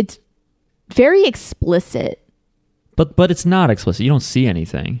it's very explicit. But it's not explicit. You don't see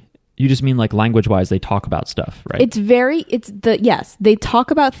anything. You just mean like language-wise, they talk about stuff, right? They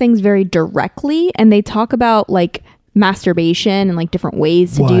talk about things very directly, and they talk about like masturbation and like different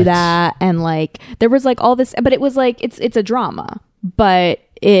ways to do that, and like there was like all this, but it was like it's a drama, but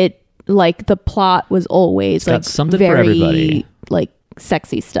it like the plot was always like something very, for everybody, like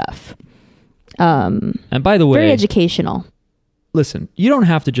sexy stuff. And by the way, very educational. Listen, you don't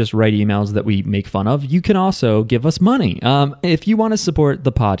have to just write emails that we make fun of. You can also give us money. If you want to support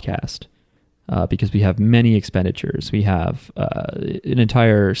the podcast, because we have many expenditures. We have an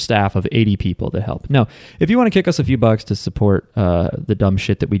entire staff of 80 people that help. No, if you want to kick us a few bucks to support the dumb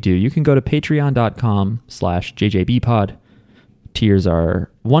shit that we do, you can go to patreon.com/jjbpod. Tiers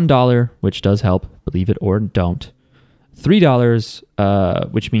are $1, which does help, believe it or don't.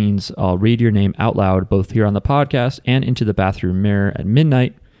 $3, which means I'll read your name out loud, both here on the podcast and into the bathroom mirror at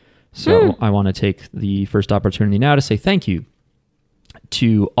midnight. So I want to take the first opportunity now to say thank you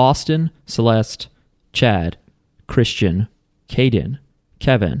to Austin, Celeste, Chad, Christian, Caden,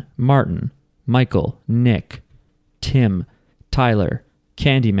 Kevin, Martin, Michael, Nick, Tim, Tyler,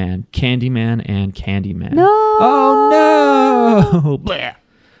 Candyman, and Candyman. No! Oh no! Blah.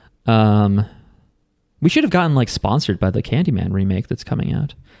 We should have gotten like sponsored by the Candyman remake that's coming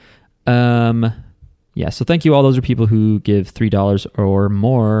out. Yeah, so thank you all. Those are people who give $3 or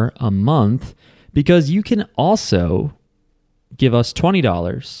more a month, because you can also give us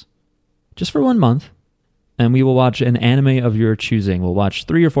 $20 just for 1 month, and we will watch an anime of your choosing. We'll watch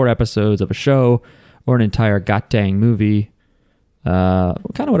 3 or 4 episodes of a show or an entire goddamn movie,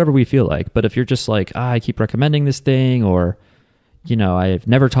 kind of whatever we feel like. But if you're just like, I keep recommending this thing, or you know, I've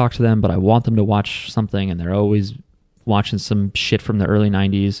never talked to them, but I want them to watch something, and they're always watching some shit from the early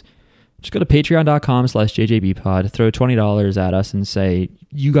 90s. Just go to patreon.com/jjbpod, throw $20 at us and say,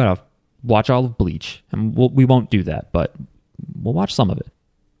 you got to watch all of Bleach. And we won't do that, but we'll watch some of it.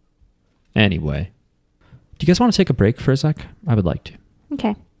 Anyway, do you guys want to take a break for a sec? I would like to.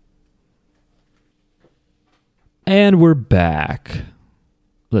 Okay. And we're back.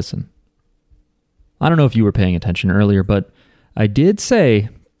 Listen, I don't know if you were paying attention earlier, but I did say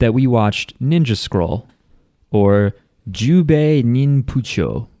that we watched Ninja Scroll, or Jubei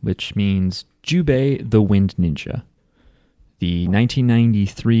Ninpucho, which means Jubei the Wind Ninja, the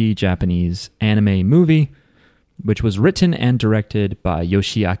 1993 Japanese anime movie, which was written and directed by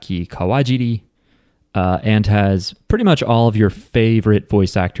Yoshiaki Kawajiri, and has pretty much all of your favorite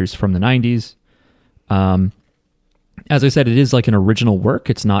voice actors from the 90s. As I said, it is like an original work.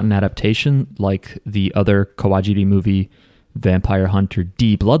 It's not an adaptation like the other Kawajiri movie, Vampire Hunter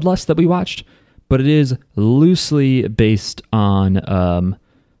D Bloodlust that we watched, but it is loosely based on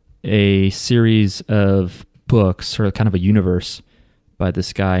a series of books, or kind of a universe, by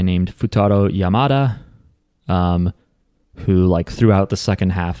this guy named Futaro Yamada, who like throughout the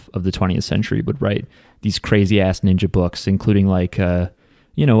second half of the 20th century would write these crazy ass ninja books, including like a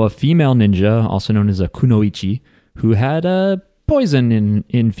female ninja, also known as a kunoichi, who had poison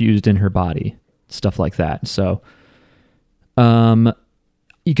infused in her body, stuff like that. So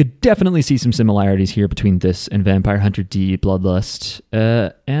you could definitely see some similarities here between this and Vampire Hunter D Bloodlust,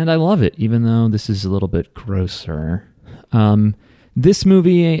 and I love it, even though this is a little bit grosser. This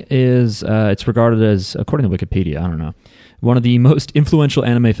movie is, it's regarded as, according to Wikipedia, I don't know, one of the most influential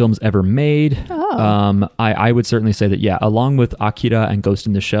anime films ever made. Oh. I would certainly say that, yeah, along with Akira and Ghost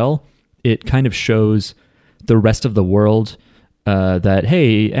in the Shell, it kind of shows the rest of the world that,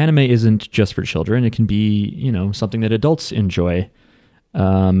 hey, anime isn't just for children. It can be, something that adults enjoy.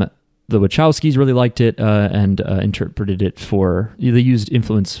 The Wachowskis really liked it and interpreted it for,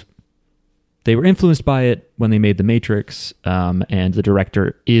 they were influenced by it when they made The Matrix, and the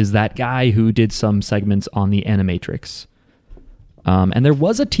director is that guy who did some segments on the Animatrix. And there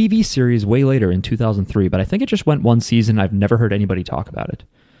was a TV series way later in 2003, but I think it just went one season. I've never heard anybody talk about it.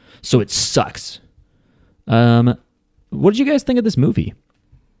 So it sucks. What did you guys think of this movie?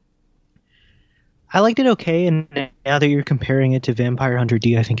 I liked it okay, and now that you're comparing it to Vampire Hunter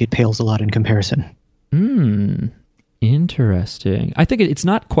D, I think it pales a lot in comparison. Interesting. I think it's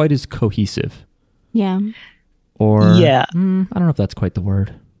not quite as cohesive. Yeah. Or yeah. I don't know if that's quite the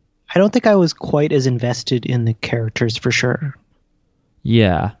word. I don't think I was quite as invested in the characters for sure.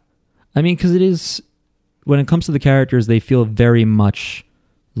 Yeah. I mean, because it is, when it comes to the characters, they feel very much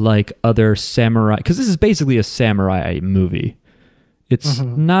like other samurai, because this is basically a samurai movie. It's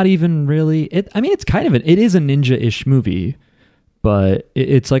not even really, it's kind of it is a ninja-ish movie, but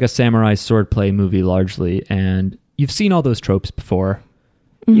it's like a samurai swordplay movie largely, and you've seen all those tropes before.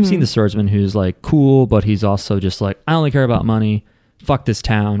 You've seen the swordsman who's like cool, but he's also just like, I only care about money, fuck this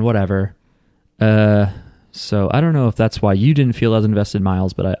town, whatever. So I don't know if that's why you didn't feel as invested,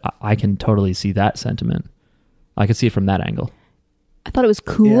 Miles, but I can totally see that sentiment. I can see it from that angle. I thought it was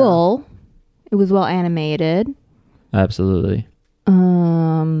cool. Yeah. It was well animated. Absolutely.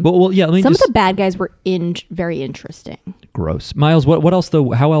 Well, yeah. Some of the bad guys were very interesting. Gross. Miles, what else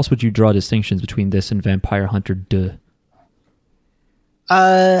though? How else would you draw distinctions between this and Vampire Hunter 2?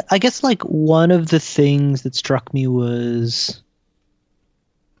 I guess like one of the things that struck me was,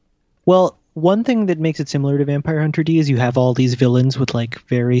 well, one thing that makes it similar to Vampire Hunter D is you have all these villains with like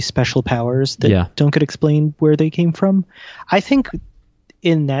very special powers that don't get explained where they came from. I think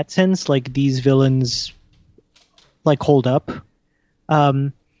in that sense, like these villains like hold up.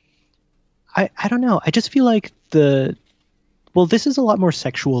 I don't know. I just feel like this is a lot more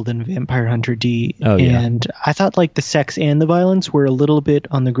sexual than Vampire Hunter D. Oh, yeah. And I thought like the sex and the violence were a little bit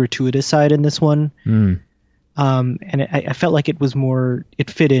on the gratuitous side in this one. And I felt like it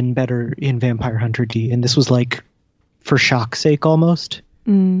fit in better in Vampire Hunter D. And this was like for shock's sake almost.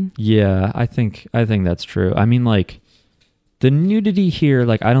 Yeah, I think that's true. I mean, like the nudity here,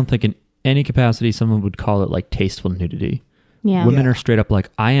 like I don't think in any capacity someone would call it like tasteful nudity. Yeah. Women are straight up like,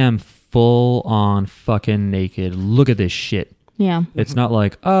 I am full on fucking naked. Look at this shit. Yeah. It's not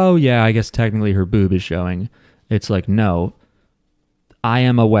like, oh yeah, I guess technically her boob is showing. It's like, no, I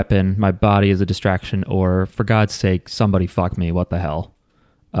am a weapon. My body is a distraction, or for God's sake, somebody fuck me. What the hell?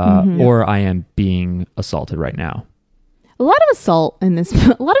 Or I am being assaulted right now. A lot of assault in this,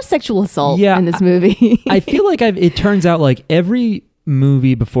 a lot of sexual assault in this movie. I feel like it turns out like every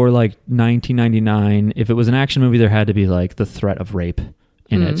movie before like 1999, if it was an action movie, there had to be like the threat of rape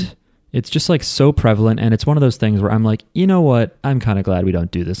in it. It's just like so prevalent, and it's one of those things where I'm like, you know what? I'm kind of glad we don't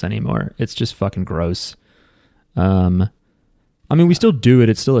do this anymore. It's just fucking gross. I mean, we still do it.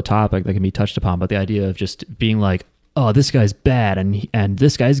 It's still a topic that can be touched upon, but the idea of just being like, oh, this guy's bad and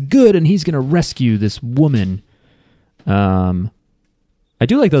this guy's good and he's going to rescue this woman. I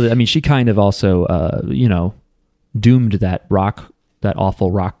do like though that, I mean, she kind of also, doomed that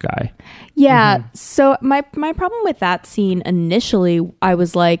awful rock guy. Yeah. So my problem with that scene initially, I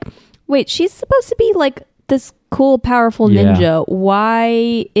was like, wait, she's supposed to be like this cool, powerful ninja.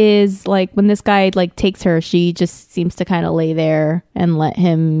 Why is like when this guy like takes her, she just seems to kind of lay there and let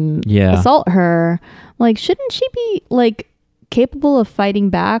him assault her? Like, shouldn't she be like capable of fighting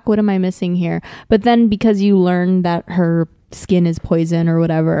back? What am I missing here? But then because you learn that her skin is poison or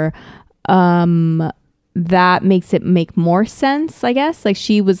whatever, that makes it make more sense, I guess. Like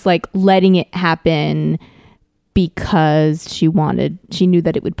she was like letting it happen because she knew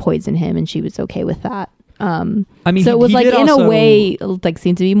that it would poison him and she was okay with that. I mean, so it was like in a way, like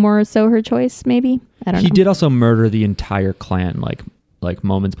seemed to be more so her choice. Maybe I don't know. He did also murder the entire clan, like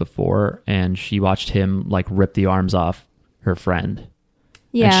moments before, and she watched him like rip the arms off her friend.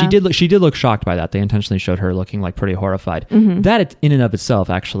 Yeah, and she did look shocked by that. They intentionally showed her looking like pretty horrified. Mm-hmm. That in and of itself,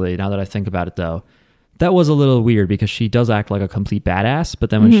 actually, now that I think about it, though, that was a little weird because she does act like a complete badass. But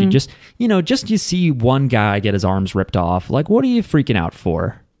then when she just you see one guy get his arms ripped off, like, what are you freaking out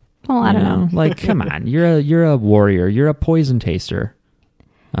for? Well, I don't know. Like, come on, you're a warrior, you're a poison taster.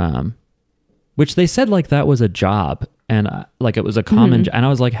 Which they said like that was a job, and like it was a common. And I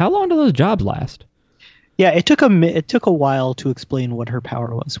was like, how long do those jobs last? Yeah, it took a while to explain what her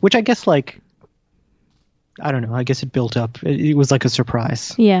power was, which I guess, like, I don't know. I guess it built up. It was like a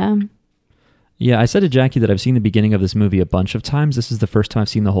surprise. Yeah. Yeah, I said to Jackie that I've seen the beginning of this movie a bunch of times. This is the first time I've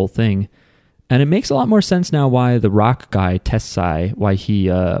seen the whole thing, and it makes a lot more sense now why the rock guy Tessai, why he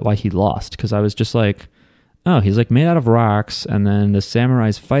lost. Because I was just like, oh, he's like made out of rocks, and then the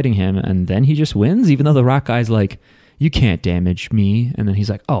samurai's fighting him, and then he just wins, even though the rock guy's like, you can't damage me. And then he's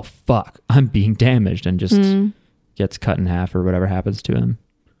like, oh, fuck, I'm being damaged, and just gets cut in half or whatever happens to him.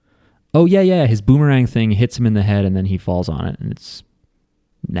 Oh, yeah, his boomerang thing hits him in the head, and then he falls on it, and it's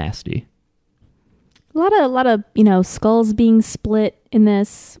nasty. A lot of skulls being split in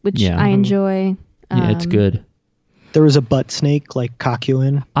this, which I enjoy. Yeah, it's good. There was a butt snake, like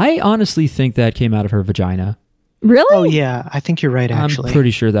Kakuin. I honestly think that came out of her vagina. Really? Oh, yeah. I think you're right, actually. I'm pretty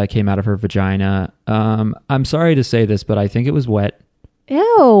sure that came out of her vagina. I'm sorry to say this, but I think it was wet.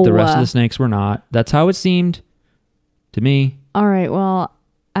 Ew. The rest of the snakes were not. That's how it seemed to me. All right, well,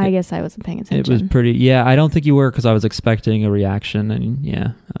 I guess I wasn't paying attention. It was pretty... Yeah, I don't think you were, because I was expecting a reaction, and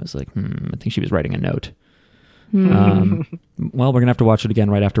yeah, I was like, I think she was writing a note. Well, we're going to have to watch it again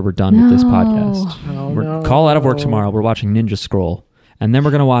right after we're done with this podcast. Call out of work tomorrow. We're watching Ninja Scroll, and then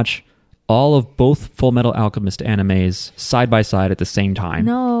we're going to watch all of both Full Metal Alchemist animes side by side at the same time.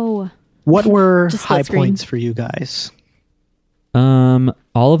 No. What were Just high split screen. points for you guys?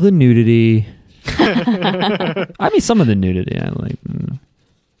 All of the nudity. I mean, some of the nudity I like.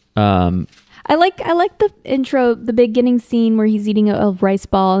 I like the intro, the beginning scene where he's eating a rice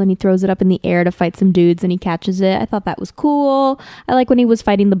ball and he throws it up in the air to fight some dudes and he catches it. I thought that was cool. I like when he was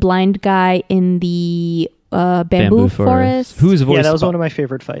fighting the blind guy in the bamboo forest. Whose voice? Yeah, that was one of my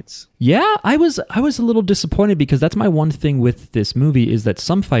favorite fights. Yeah, I was a little disappointed because that's my one thing with this movie is that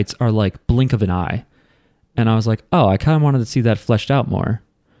some fights are like blink of an eye, and I was like, oh, I kind of wanted to see that fleshed out more.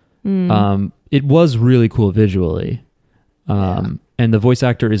 It was really cool visually, and the voice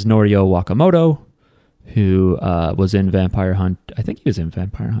actor is Norio Wakamoto, who was in Vampire Hunt. I think he was in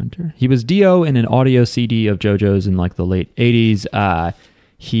Vampire Hunter. He was Dio in an audio CD of JoJo's in like the late 80s.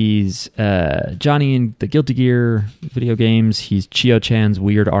 He's Johnny in the Guilty Gear video games. He's Chio-chan's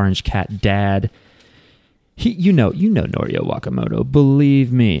weird orange cat dad. You know Norio Wakamoto,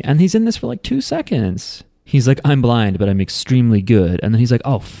 believe me. And he's in this for like 2 seconds. He's like, I'm blind, but I'm extremely good. And then he's like,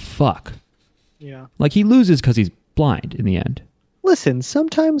 oh, fuck. Yeah. Like he loses because he's blind in the end. Listen,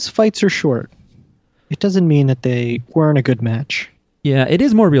 sometimes fights are short. It doesn't mean that they weren't a good match. Yeah, it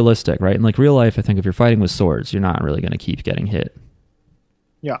is more realistic, right? In like real life, I think if you're fighting with swords, you're not really going to keep getting hit.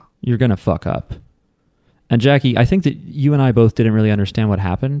 Yeah. You're going to fuck up. And Jackie, I think that you and I both didn't really understand what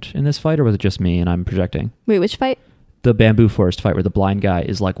happened in this fight, or was it just me and I'm projecting? Wait, which fight? The bamboo forest fight where the blind guy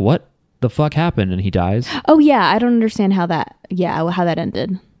is like, what the fuck happened? And he dies. Oh, yeah. I don't understand how that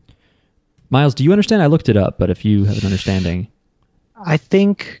ended. Miles, do you understand? I looked it up, but if you have an understanding. I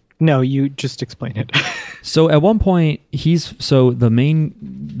think... No, you just explain it. So at one point, the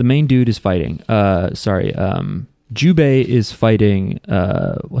main dude is fighting. Jubei is fighting,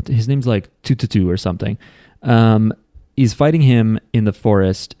 his name's like Tututu or something. He's fighting him in the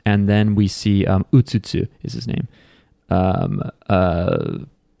forest, and then we see Utsutsu is his name.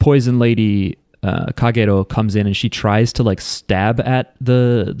 Poison Lady Kagero comes in, and she tries to like stab at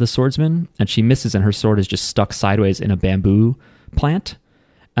the swordsman, and she misses, and her sword is just stuck sideways in a bamboo plant.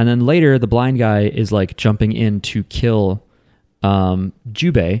 And then later, the blind guy is like jumping in to kill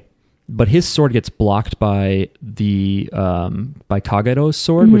Jubei, but his sword gets blocked by Kagero's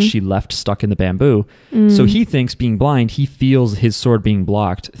sword, which she left stuck in the bamboo. So he thinks, being blind, he feels his sword being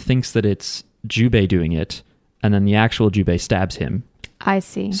blocked, thinks that it's Jubei doing it, and then the actual Jubei stabs him. I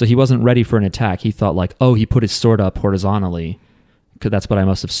see. So he wasn't ready for an attack. He thought like, oh, he put his sword up horizontally, because that's what I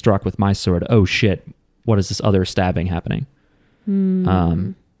must have struck with my sword. Oh shit, what is this other stabbing happening?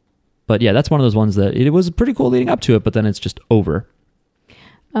 But yeah, that's one of those ones that it was pretty cool leading up to it, but then it's just over.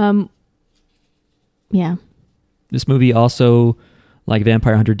 Yeah. This movie also, like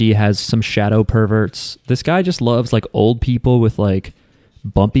Vampire Hunter D, has some shadow perverts. This guy just loves like old people with like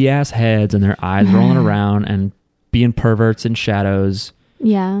bumpy ass heads and their eyes rolling around and being perverts in shadows.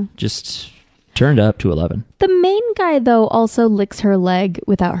 Yeah. Just turned up to 11. The main guy, though, also licks her leg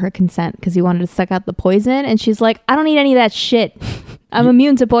without her consent because he wanted to suck out the poison. And she's like, I don't need any of that shit. I'm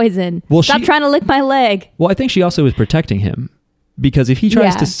immune to poison. Well, Stop trying to lick my leg. Well, I think she also was protecting him because if he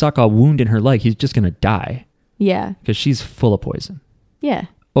tries to suck a wound in her leg, he's just going to die. Yeah. Because she's full of poison. Yeah.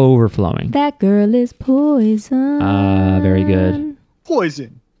 Overflowing. That girl is poison. Very good.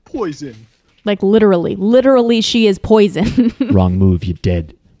 Poison. Like literally she is poison. Wrong move, you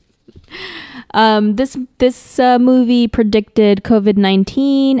dead. This movie predicted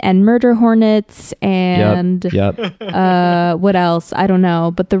COVID-19 and murder hornets and what else? I don't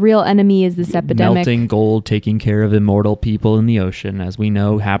know. But the real enemy is this epidemic. Melting gold taking care of immortal people in the ocean, as we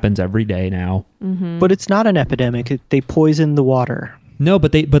know, happens every day now. Mm-hmm. But it's not an epidemic. They poison the water. No,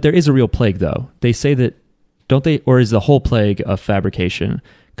 but there is a real plague, though. They say that, don't they? Or is the whole plague a fabrication?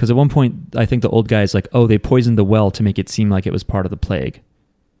 Because at one point, I think the old guy's like, oh, they poisoned the well to make it seem like it was part of the plague.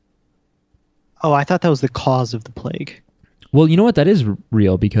 Oh, I thought that was the cause of the plague. Well, you know what? That is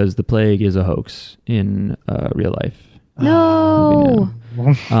real because the plague is a hoax in real life. No.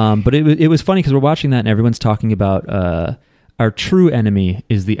 But it was funny because we're watching that and everyone's talking about our true enemy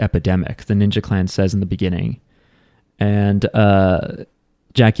is the epidemic, the Ninja Clan says in the beginning. And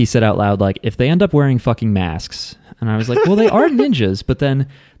Jackie said out loud, like, if they end up wearing fucking masks. And I was like, well, they are ninjas. But then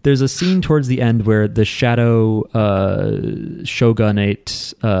there's a scene towards the end where the shadow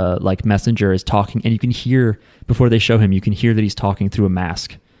shogunate like messenger is talking, and you can hear, before they show him, you can hear that he's talking through a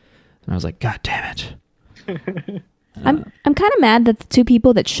mask. And I was like, God damn it. I'm kind of mad that the two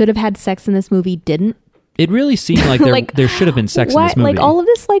people that should have had sex in this movie didn't. It really seemed like there should have been sex in this movie. Like all of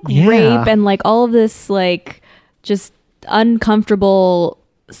this rape and like all of this like just uncomfortable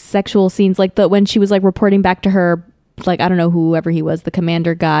sexual scenes, like when she was like reporting back to her, like I don't know, whoever he was, the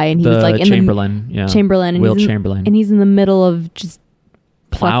commander guy, and he was like in Chamberlain, Chamberlain, and Will Chamberlain, and he's in the middle of just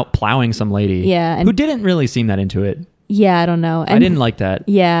plowing some lady, and who didn't really seem that into it. Yeah, I don't know. And I didn't like that.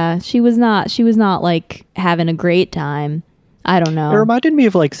 Yeah, she was not like having a great time. I don't know. It reminded me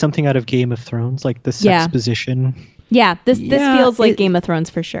of like something out of Game of Thrones, like the sex position. Yeah, this feels like Game of Thrones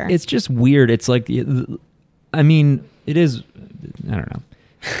for sure. It's just weird. It's like, I mean, it is. I don't know.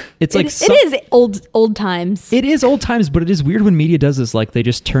 It's like it is old times. It is old times, but it is weird when media does this. Like they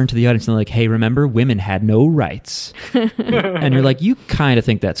just turn to the audience and they're like, "Hey, remember, women had no rights," and you're like, "You kind of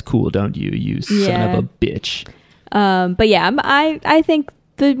think that's cool, don't you? You son of a bitch." But yeah, I think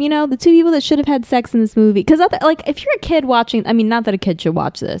the two people that should have had sex in this movie, because like if you're a kid watching, I mean, not that a kid should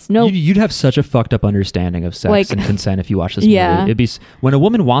watch this. No, you'd have such a fucked up understanding of sex and consent if you watch this movie. It'd be when a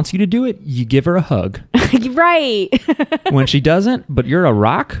woman wants you to do it, you give her a hug. Right. When she doesn't, but you're a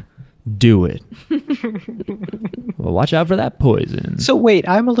rock, do it. Well, watch out for that poison. So wait,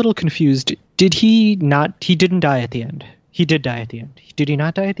 I'm a little confused. Did he not? He didn't die at the end. He did die at the end. Did he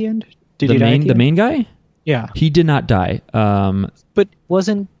not die at the end? Did he die at the main guy? Yeah. He did not die. But but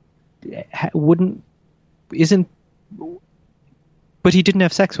he didn't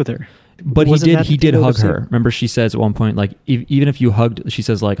have sex with her. But he did hug her. Remember, she says at one point, like, even if you hugged, she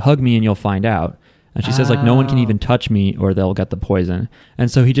says, like, hug me and you'll find out. And she says, like, no one can even touch me or they'll get the poison.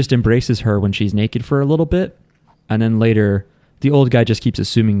 And so he just embraces her when she's naked for a little bit. And then later, the old guy just keeps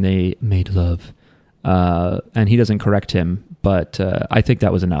assuming they made love. And he doesn't correct him. But I think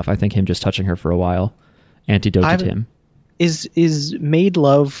that was enough. I think him just touching her for a while antidoted him. Is made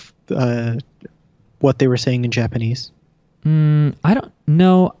love what they were saying in Japanese? I don't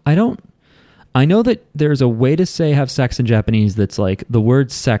know. I know that there's a way to say have sex in Japanese that's like the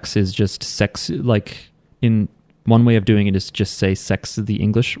word sex is just sex. Like in one way of doing it is just say sex, the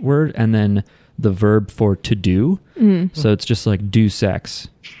English word, and then the verb for to do. So it's just like do sex.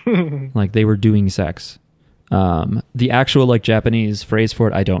 Like they were doing sex. The actual like Japanese phrase for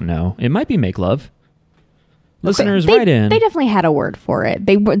it, I don't know. It might be make love. Listeners, write in. They definitely had a word for it.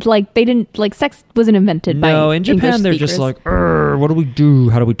 They didn't like sex wasn't invented by No, in Japan English they're speakers. just like, what do we do?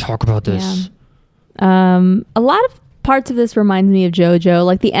 How do we talk about this? Yeah. A lot of parts of this reminds me of JoJo.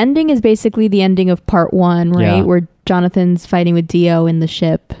 Like the ending is basically the ending of part 1, right? Yeah. Where Jonathan's fighting with Dio in the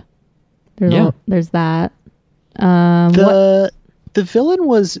ship. There's that. The villain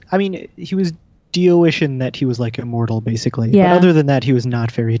was, I mean, he was Dio-ish in that he was like immortal, basically. Yeah. But other than that, he was not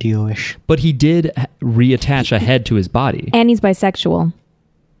very Dio-ish. But he did reattach a head to his body. And he's bisexual.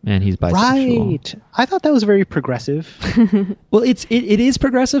 And he's bisexual. Right. I thought that was very progressive. Well, it is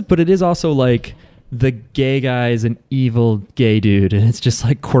progressive, but it is also like the gay guy is an evil gay dude, and it's just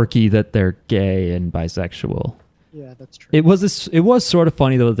like quirky that they're gay and bisexual. Yeah, that's true. It was sort of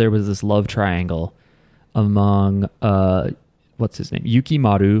funny though that there was this love triangle among what's his name?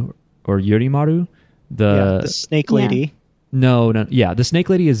 Yukimaru or Yurimaru. The snake lady. No. Yeah, the snake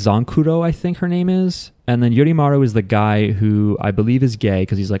lady is Zonkuro, I think her name is. And then Yurimaru is the guy who I believe is gay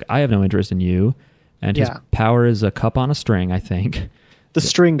because he's like, I have no interest in you. And his power is a cup on a string, I think. The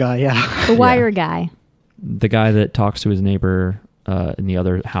string guy, yeah. The wire guy. The guy that talks to his neighbor in the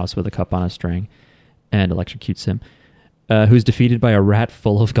other house with a cup on a string and electrocutes him, who's defeated by a rat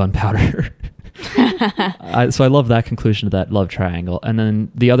full of gunpowder. So I love that conclusion of that love triangle. And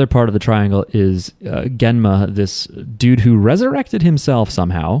then the other part of the triangle is Genma, this dude who resurrected himself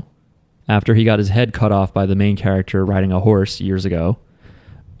somehow after he got his head cut off by the main character riding a horse years ago,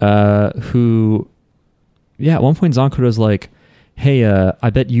 who, at one point Zankuro's like, hey, I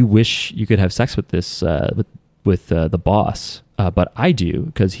bet you wish you could have sex with this, with the boss, but I do,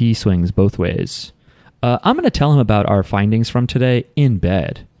 because he swings both ways. I'm going to tell him about our findings from today in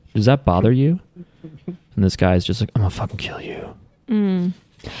bed. Does that bother you? And this guy's just like, I'm going to fucking kill you.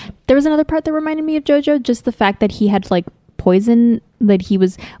 There was another part that reminded me of JoJo, just the fact that he had like poison, that he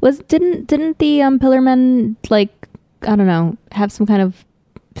didn't the Pillarmen, like, I don't know, have some kind of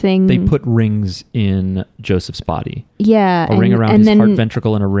thing. They put rings in Joseph's body. Yeah. A ring around his heart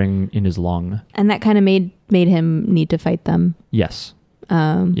ventricle and a ring in his lung. And that kind of made him need to fight them. Yes.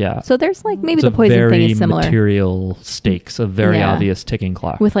 So there's like maybe the poison thing is similar. Material stakes, a very obvious ticking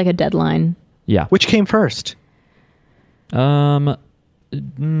clock. With like a deadline. Yeah. Which came first? JoJo's.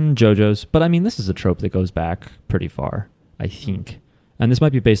 But I mean, this is a trope that goes back pretty far, I think. And this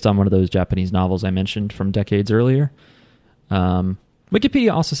might be based on one of those Japanese novels I mentioned from decades earlier.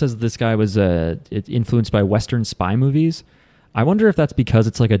 Wikipedia also says that this guy was influenced by Western spy movies. I wonder if that's because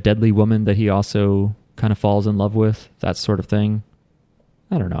it's like a deadly woman that he also kind of falls in love with, that sort of thing.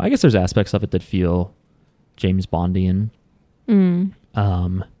 I don't know. I guess there's aspects of it that feel James Bondian.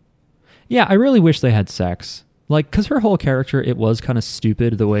 Yeah, I really wish they had sex. Like, because her whole character, it was kind of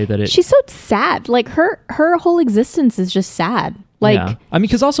stupid the way that it... She's so sad. Like, her whole existence is just sad. Like, yeah. I mean,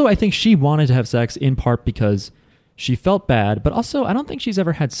 because also I think she wanted to have sex in part because she felt bad, but also I don't think she's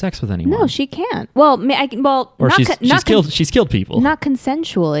ever had sex with anyone. No, she can't. Well, she's killed people. Not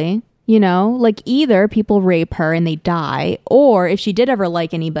consensually, you know? Like, either people rape her and they die, or if she did ever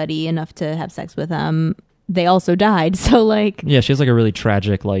like anybody enough to have sex with them, they also died. So, like... Yeah, she has, like, a really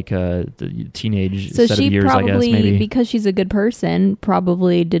tragic, like, teenage set of years, I guess, maybe. So she probably, because she's a good person,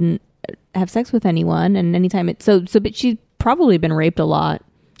 probably didn't have sex with anyone, and anytime it... but she's probably been raped a lot.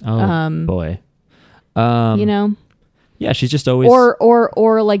 Oh, boy. You know? Yeah, she's just always...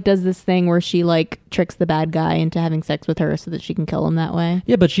 Or like does this thing where she like tricks the bad guy into having sex with her so that she can kill him that way.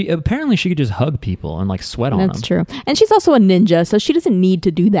 Yeah, but she could just hug people and like sweat on them. That's true. And she's also a ninja, so she doesn't need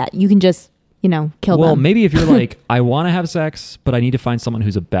to do that. You can just, kill them. Well, maybe if you're like, I want to have sex, but I need to find someone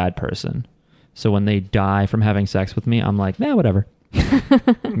who's a bad person. So when they die from having sex with me, I'm like, whatever.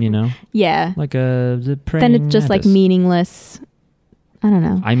 Yeah. Like a praying then it's just mantis. like meaningless. I don't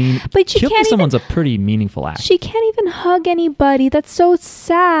know. I mean, but she killing someone's a pretty meaningful act. She can't even hug anybody. That's so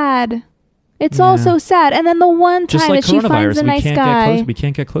sad. It's all so sad. And then the one time like that she finds a nice guy, we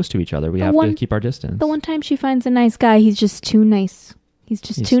can't get close to each other. We have to keep our distance. The one time she finds a nice guy, he's just too nice. He's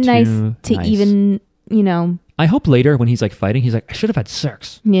too nice to even, I hope later when he's like fighting, he's like, I should have had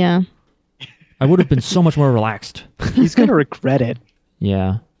sex. Yeah. I would have been so much more relaxed. He's gonna regret it.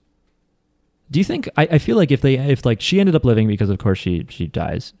 Yeah. Do you think? I feel like if she ended up living because of course she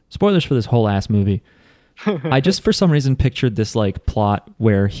dies. Spoilers for this whole ass movie. I just for some reason pictured this like plot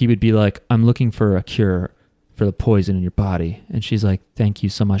where he would be like, I'm looking for a cure for the poison in your body, and she's like, thank you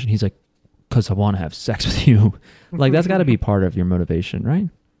so much, and he's like, because I want to have sex with you. Like that's got to be part of your motivation, right?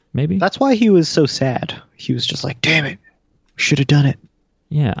 Maybe that's why he was so sad. He was just like, damn it, should have done it.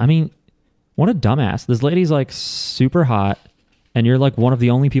 Yeah, I mean, what a dumbass. This lady's like super hot. And you're like one of the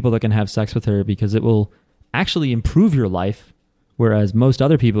only people that can have sex with her because it will actually improve your life. Whereas most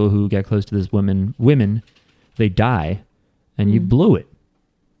other people who get close to this women, they die, and you blew it.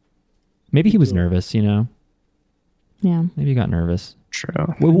 Maybe he was nervous, Yeah. Maybe he got nervous.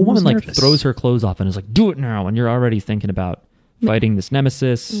 True. Well, a woman like throws her clothes off and is like, do it now. And you're already thinking about fighting this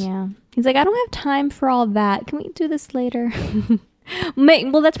nemesis. Yeah. He's like, I don't have time for all that. Can we do this later?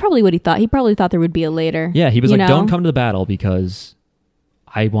 Well, that's probably what he thought. He probably thought there would be a later. Yeah, he was like, don't come to the battle because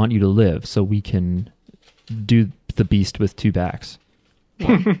I want you to live so we can do the beast with two backs.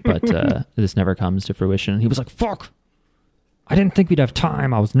 Yeah. But this never comes to fruition. He was like, fuck! I didn't think we'd have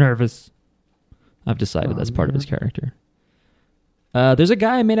time. I was nervous. I've decided that's part of his character. There's a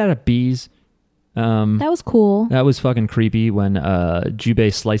guy made out of bees. That was cool. That was fucking creepy when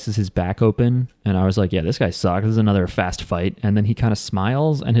Jubei slices his back open, and I was like, yeah, this guy sucks. This is another fast fight. And then he kind of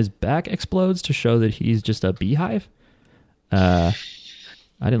smiles and his back explodes to show that he's just a beehive. I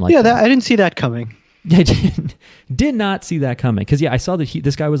didn't like. Yeah, that. I didn't see that coming. I did not see that coming because I saw that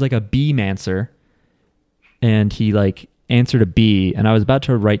this guy was like a bee-mancer, and he like answered a bee, and I was about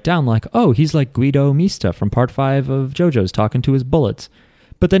to write down like, oh, he's like Guido Mista from Part 5 of JoJo's talking to his bullets,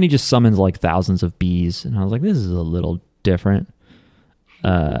 but then he just summons like thousands of bees, and I was like, this is a little different.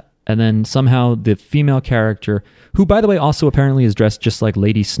 And then somehow the female character, who by the way also apparently is dressed just like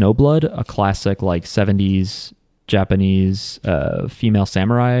Lady Snowblood, a classic like 70s Japanese female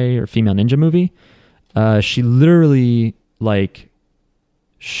samurai or female ninja movie. She literally like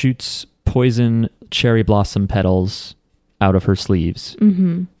shoots poison cherry blossom petals out of her sleeves.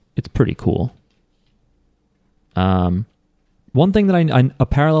 Mm-hmm. It's pretty cool. One thing that a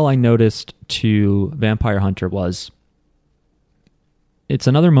parallel I noticed to Vampire Hunter was it's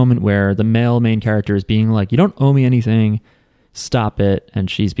another moment where the male main character is being like, you don't owe me anything, stop it.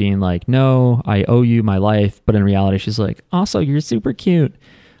 And she's being like, no, I owe you my life. But in reality, she's like, also, you're super cute.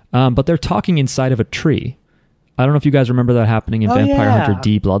 But they're talking inside of a tree. I don't know if you guys remember that happening in Vampire Hunter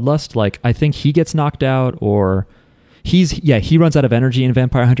D Bloodlust. Like, I think he gets knocked out, or he runs out of energy in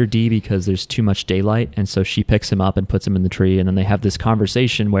Vampire Hunter D because there's too much daylight. And so she picks him up and puts him in the tree. And then they have this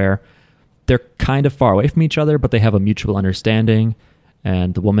conversation where they're kind of far away from each other, but they have a mutual understanding.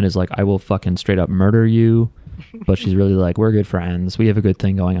 And the woman is like, I will fucking straight up murder you. But she's really like, we're good friends. We have a good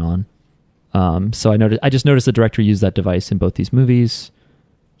thing going on. So I just noticed the director used that device in both these movies.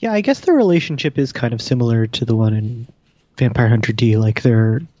 Yeah, I guess their relationship is kind of similar to the one in Vampire Hunter D. Like,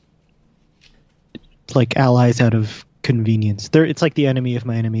 they're like allies out of convenience. It's like the enemy of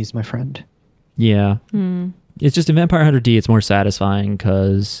my enemy is my friend. Yeah. It's just in Vampire Hunter D, it's more satisfying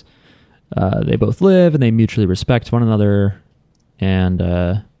because they both live and they mutually respect one another. And,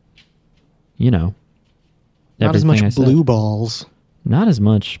 not as much blue balls. Not as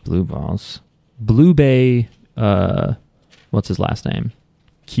much blue balls. Blue Bay, what's his last name?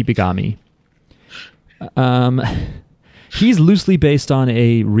 Kibigami. He's loosely based on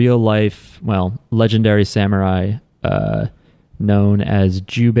a real life, legendary samurai known as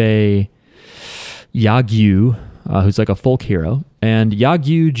Jubei Yagyu, who's like a folk hero. And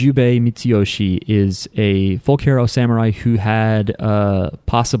Yagyu Jubei Mitsuyoshi is a folk hero samurai who had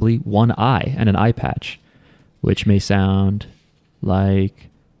possibly one eye and an eye patch, which may sound like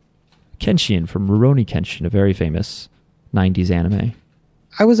Kenshin from Rurouni Kenshin, a very famous 90s anime.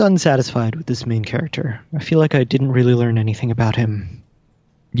 I was unsatisfied with this main character. I feel like I didn't really learn anything about him.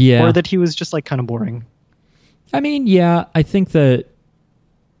 Yeah. Or that he was just like kind of boring. I mean, yeah, I think that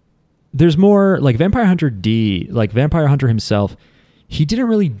there's more like Vampire Hunter D, like Vampire Hunter himself. He didn't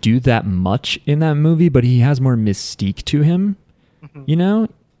really do that much in that movie, but he has more mystique to him, you know?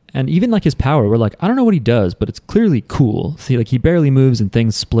 And even like his power, we're like, I don't know what he does, but it's clearly cool. See, like he barely moves and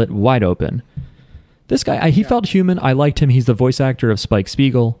things split wide open. This guy, he felt human. I liked him. He's the voice actor of Spike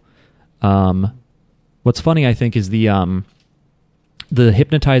Spiegel. What's funny, I think, is the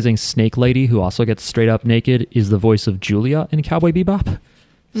hypnotizing snake lady who also gets straight up naked is the voice of Julia in Cowboy Bebop.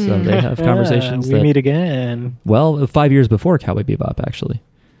 So they have conversations. We meet again. Well, 5 years before Cowboy Bebop, actually.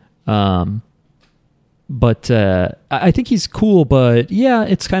 But I think he's cool, but yeah,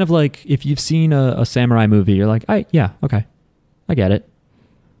 it's kind of like if you've seen a samurai movie, you're like, okay, I get it.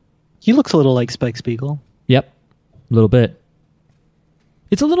 He looks a little like Spike Spiegel. Yep, a little bit.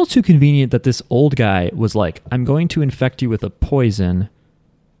 It's a little too convenient that this old guy was like, I'm going to infect you with a poison,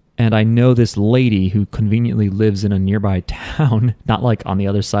 and I know this lady who conveniently lives in a nearby town, not like on the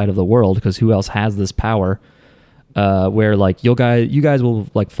other side of the world, because who else has this power, where like you guys will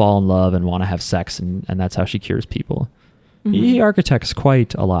like fall in love and want to have sex, and that's how she cures people. Mm-hmm. He architects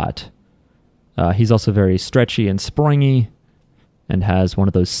quite a lot. He's also very stretchy and springy, and has one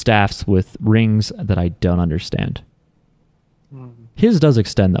of those staffs with rings that I don't understand. His does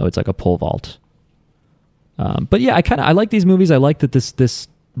extend though; it's like a pole vault. But yeah, I like these movies. I like that this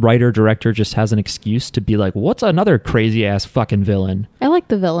writer director just has an excuse to be like, what's another crazy ass fucking villain? I like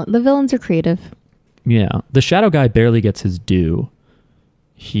the villain. The villains are creative. Yeah, the shadow guy barely gets his due.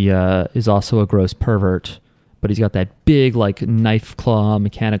 He is also a gross pervert, but he's got that big like knife claw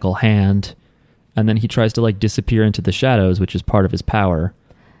mechanical hand, and then he tries to like disappear into the shadows, which is part of his power.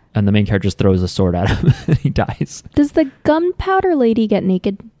 And the main character just throws a sword at him and he dies. Does the gunpowder lady get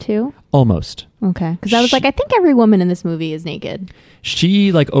naked too? Almost. Okay. Because I was like, I think every woman in this movie is naked.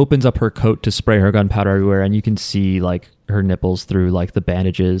 She like opens up her coat to spray her gunpowder everywhere, and you can see like her nipples through like the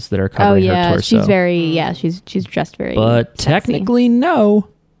bandages that are covering her torso. She's very, she's dressed very But sexy. Technically, no.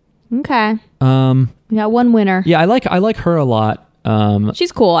 Okay. We got one winner. Yeah, I like her a lot.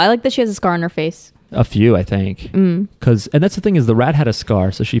 She's cool. I like that she has a scar on her face. A few, I think. And that's the thing is the rat had a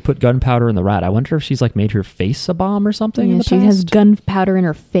scar, so she put gunpowder in the rat. I wonder if she's like made her face a bomb or something. Yeah, in the she past? has gunpowder in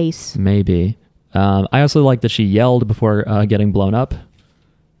her face. Maybe. I also like that she yelled before getting blown up.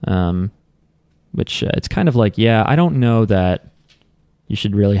 Which it's kind of like, yeah, I don't know that you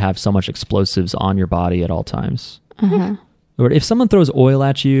should really have so much explosives on your body at all times. Or if someone throws oil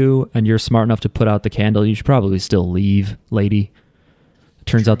at you and you're smart enough to put out the candle, you should probably still leave, lady. It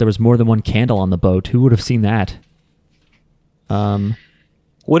turns out there was more than one candle on the boat. Who would have seen that?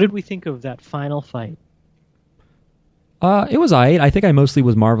 What did we think of that final fight? It was I think I mostly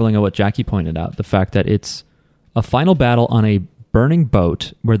was marveling at what Jackie pointed out. The fact that it's a final battle on a burning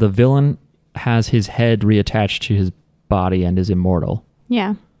boat where the villain has his head reattached to his body and is immortal.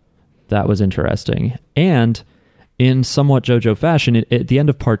 Yeah. That was interesting. And in somewhat JoJo fashion, at the end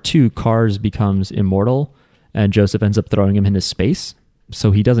of part 2, Cars becomes immortal and Joseph ends up throwing him into space.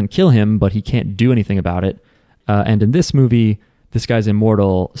 So he doesn't kill him, but he can't do anything about it. And in this movie, this guy's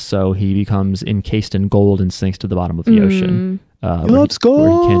immortal, so he becomes encased in gold and sinks to the bottom of the ocean. Let's go! Where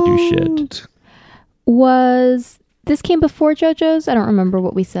he can't do shit. This came before JoJo's? I don't remember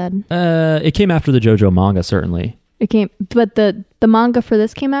what we said. It came after the JoJo manga, certainly. But the manga for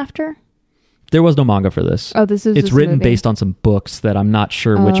this came after? There was no manga for this. Oh, it's written movie. based on some books that I'm not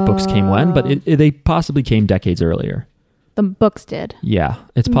sure which books came when, but they possibly came decades earlier. The books did. Yeah,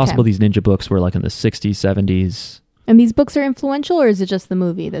 it's possible these ninja books were like in the 60s, 70s. And these books are influential, or is it just the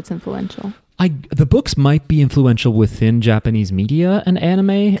movie that's influential? The books might be influential within Japanese media and anime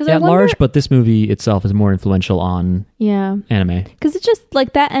at large, but this movie itself is more influential on anime. Because it's just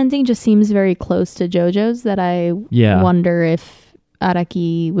like that ending just seems very close to JoJo's that I wonder if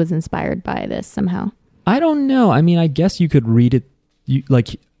Araki was inspired by this somehow. I don't know. I mean, I guess you could read it.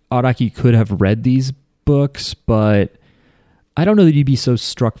 Araki could have read these books, but I don't know that you'd be so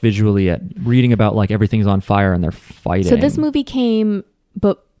struck visually at reading about like everything's on fire and they're fighting. So this movie came,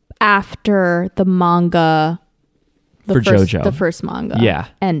 but after the manga, JoJo, the first manga,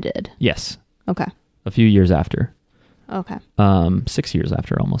 ended. Yes. Okay. A few years after. Okay. 6 years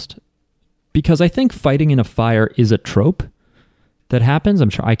after almost, because I think fighting in a fire is a trope that happens.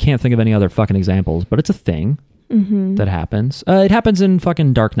 I can't think of any other fucking examples, but it's a thing that happens. It happens in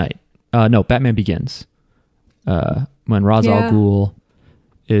fucking Dark Knight. No, Batman Begins. When Ra's al Ghul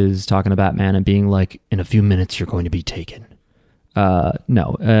is talking to Batman and being like, in a few minutes you're going to be taken.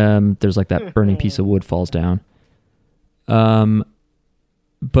 There's like that burning piece of wood falls down.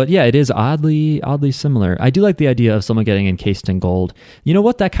 But yeah, it is oddly similar. I do like the idea of someone getting encased in gold. You know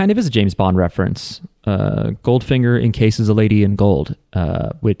what? That kind of is a James Bond reference. Goldfinger encases a lady in gold,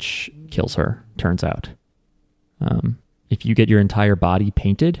 which kills her, turns out. If you get your entire body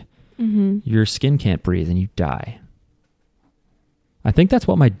painted, your skin can't breathe and you die. I think that's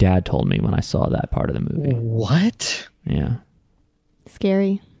what my dad told me when I saw that part of the movie. What? Yeah.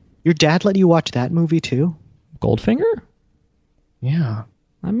 Scary. Your dad let you watch that movie too? Goldfinger? Yeah.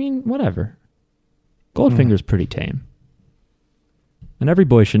 I mean, whatever. Goldfinger's pretty tame. And every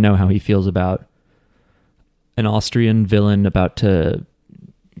boy should know how he feels about an Austrian villain about to,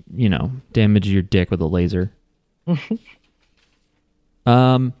 damage your dick with a laser.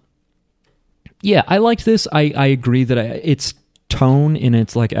 Yeah, I liked this. I agree that its tone in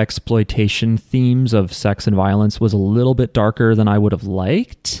its like exploitation themes of sex and violence was a little bit darker than I would have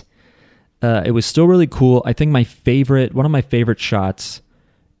liked. It was still really cool. I think one of my favorite shots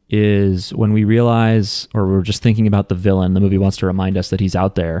is when we realize, or we're just thinking about the villain, the movie wants to remind us that he's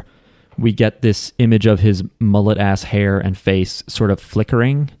out there. We get this image of his mullet-ass hair and face sort of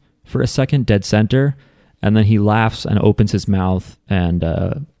flickering for a second, dead center, and then he laughs and opens his mouth,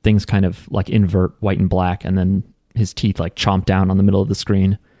 and things kind of like invert white and black, and then his teeth like chomp down on the middle of the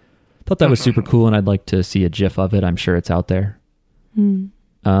screen. Thought that was super cool, and I'd like to see a GIF of it. I'm sure it's out there. Yeah.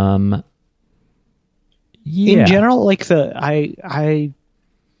 In general, like I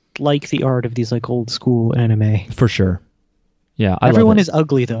like the art of these like old school anime. For sure. Yeah. Everyone is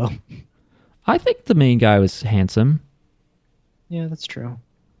ugly though. I think the main guy was handsome. Yeah, that's true.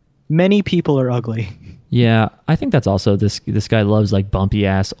 Many people are ugly. Yeah, I think that's also this guy loves like bumpy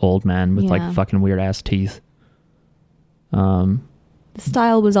ass old men with like fucking weird ass teeth. The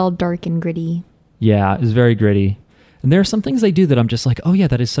style was all dark and gritty. Yeah, it was very gritty. And there are some things they do that I'm just like, oh yeah,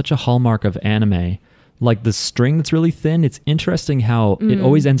 that is such a hallmark of anime. Like the string that's really thin. It's interesting how it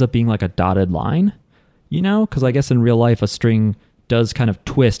always ends up being like a dotted line, because I guess in real life a string does kind of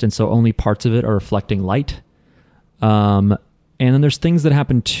twist, and so only parts of it are reflecting light. And then there's things that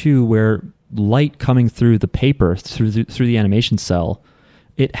happen too where light coming through the paper, through the animation cell,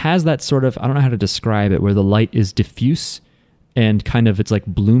 it has that sort of, I don't know how to describe it, where the light is diffuse and kind of it's like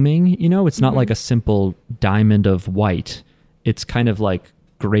blooming, you know? It's not like a simple diamond of white. It's kind of like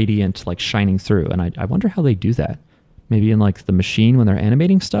gradient, like shining through. And I wonder how they do that. Maybe in like the machine when they're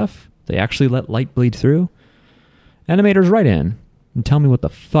animating stuff, they actually let light bleed through. Animators, write in and tell me what the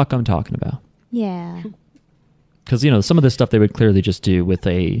fuck I'm talking about. Yeah. Because, you know, some of this stuff they would clearly just do with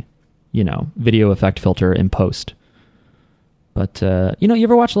a, you know, video effect filter in post. But, you know, you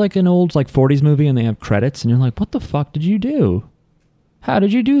ever watch like an old like 40s movie and they have credits and you're like, what the fuck did you do? How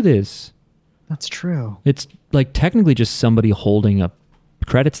did you do this? That's true. It's like technically just somebody holding a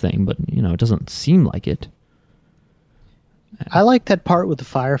credits thing, but, you know, it doesn't seem like it. I like that part with the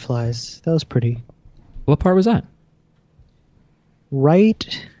fireflies. That was pretty. What part was that?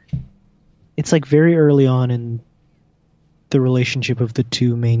 Right. It's like very early on in the relationship of the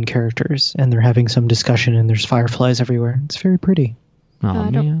two main characters, and they're having some discussion, and there's fireflies everywhere. It's very pretty. Oh,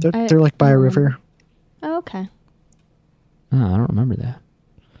 man. They're like by a river. Oh, okay. Oh, I don't remember that.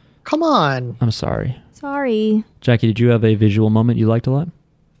 Come on. I'm sorry. Sorry. Jackie, did you have a visual moment you liked a lot?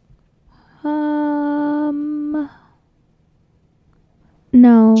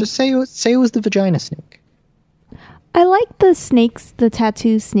 No. Just say it was the vagina snake. I like the snakes, the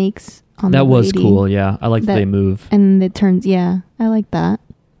tattoo snakes on that the was lady. Cool, yeah. I like that they move. And it turns, yeah, I like that.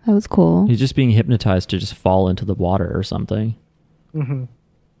 That was cool. He's just being hypnotized to just fall into the water or something. Mm-hmm.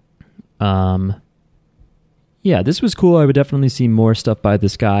 Yeah, this was cool. I would definitely see more stuff by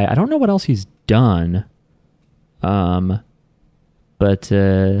this guy. I don't know what else he's done. But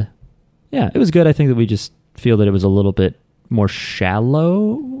yeah, it was good. I think that we just feel that it was a little bit more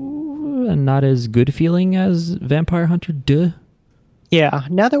shallow and not as good feeling as Vampire Hunter Duh. Yeah,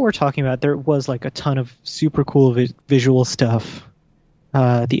 now that we're talking about it, there was like a ton of super cool visual stuff.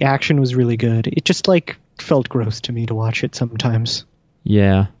 The action was really good. It just like felt gross to me to watch it sometimes.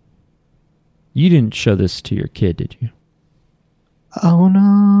 Yeah. You didn't show this to your kid, did you? Oh no.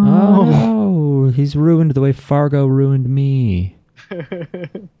 Oh no. He's ruined the way Fargo ruined me.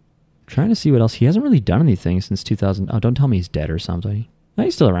 Trying to see what else. He hasn't really done anything since 2000. Oh, don't tell me he's dead or something. No,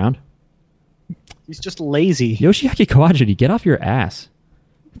 he's still around. He's just lazy. Yoshiaki Kawajiri, get off your ass.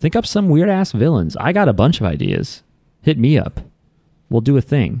 Think up some weird ass villains. I got a bunch of ideas. Hit me up. We'll do a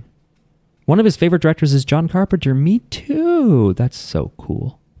thing. One of his favorite directors is John Carpenter. Me too. That's so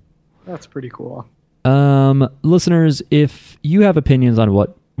cool. That's pretty cool. Listeners, if you have opinions on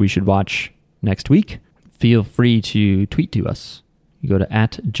what we should watch next week, feel free to tweet to us. You go to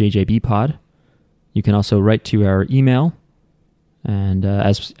 @JJBpod. You can also write to our email, and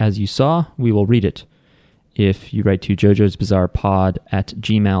as you saw, we will read it. If you write to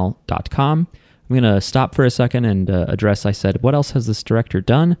jojosbizarrepod@gmail.com. I'm going to stop for a second and address, I said, what else has this director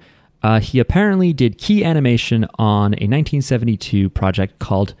done? He apparently did key animation on a 1972 project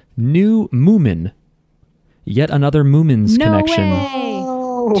called New Moomin. Yet another Moomins connection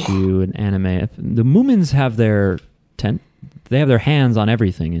to an anime. The Moomins have their hands on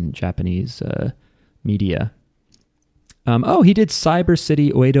everything in Japanese media. He did Cyber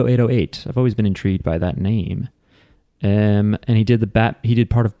City Oedo 808. I've always been intrigued by that name. And he did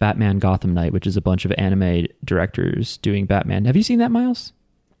part of Batman Gotham Knight, which is a bunch of anime directors doing Batman. Have you seen that, Miles?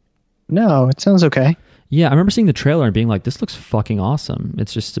 No, it sounds okay. Yeah, I remember seeing the trailer and being like, this looks fucking awesome.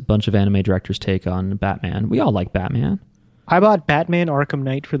 It's just a bunch of anime directors' take on Batman. We all like Batman. I bought Batman Arkham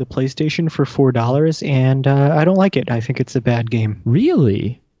Knight for the PlayStation for $4, and I don't like it. I think it's a bad game.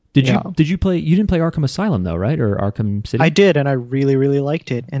 Really? Did you play? You didn't play Arkham Asylum though, right? Or Arkham City? I did, and I really, really liked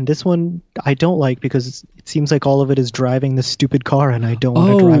it. And this one I don't like because it seems like all of it is driving this stupid car, and I don't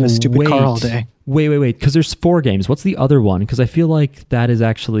want to drive a stupid car all day. Wait. Because there's 4 games. What's the other one? Because I feel like that is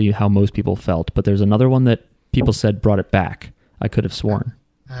actually how most people felt. But there's another one that people said brought it back. I could have sworn.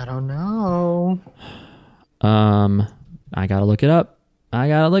 I don't know. I gotta look it up.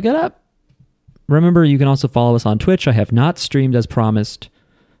 Remember, you can also follow us on Twitch. I have not streamed as promised.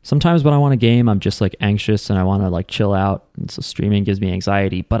 Sometimes when I want a game, I'm just like anxious and I want to like chill out. And so streaming gives me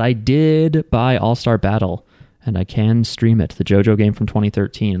anxiety. But I did buy All-Star Battle and I can stream it, the JoJo game from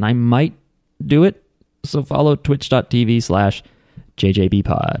 2013. And I might do it. So follow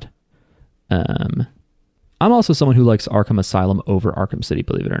twitch.tv/JJBpod. I'm also someone who likes Arkham Asylum over Arkham City,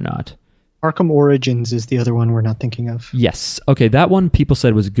 believe it or not. Arkham Origins is the other one we're not thinking of. Yes. Okay, that one people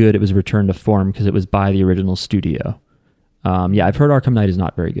said was good. It was returned to form because it was by the original studio. Yeah, I've heard Arkham Knight is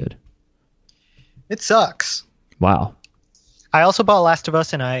not very good. It sucks. Wow. I also bought Last of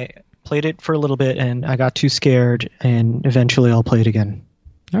Us, and I played it for a little bit, and I got too scared, and eventually I'll play it again.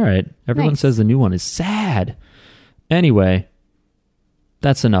 All right. Everyone says the new one is sad. Anyway,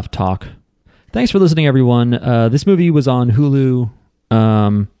 that's enough talk. Thanks for listening, everyone. This movie was on Hulu.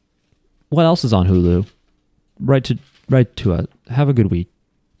 What else is on Hulu? Write write to us. Have a good week.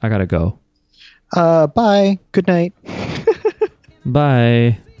 I gotta go. Bye. Good night.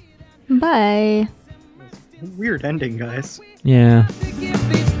 Bye. Bye. Weird ending, guys. Yeah.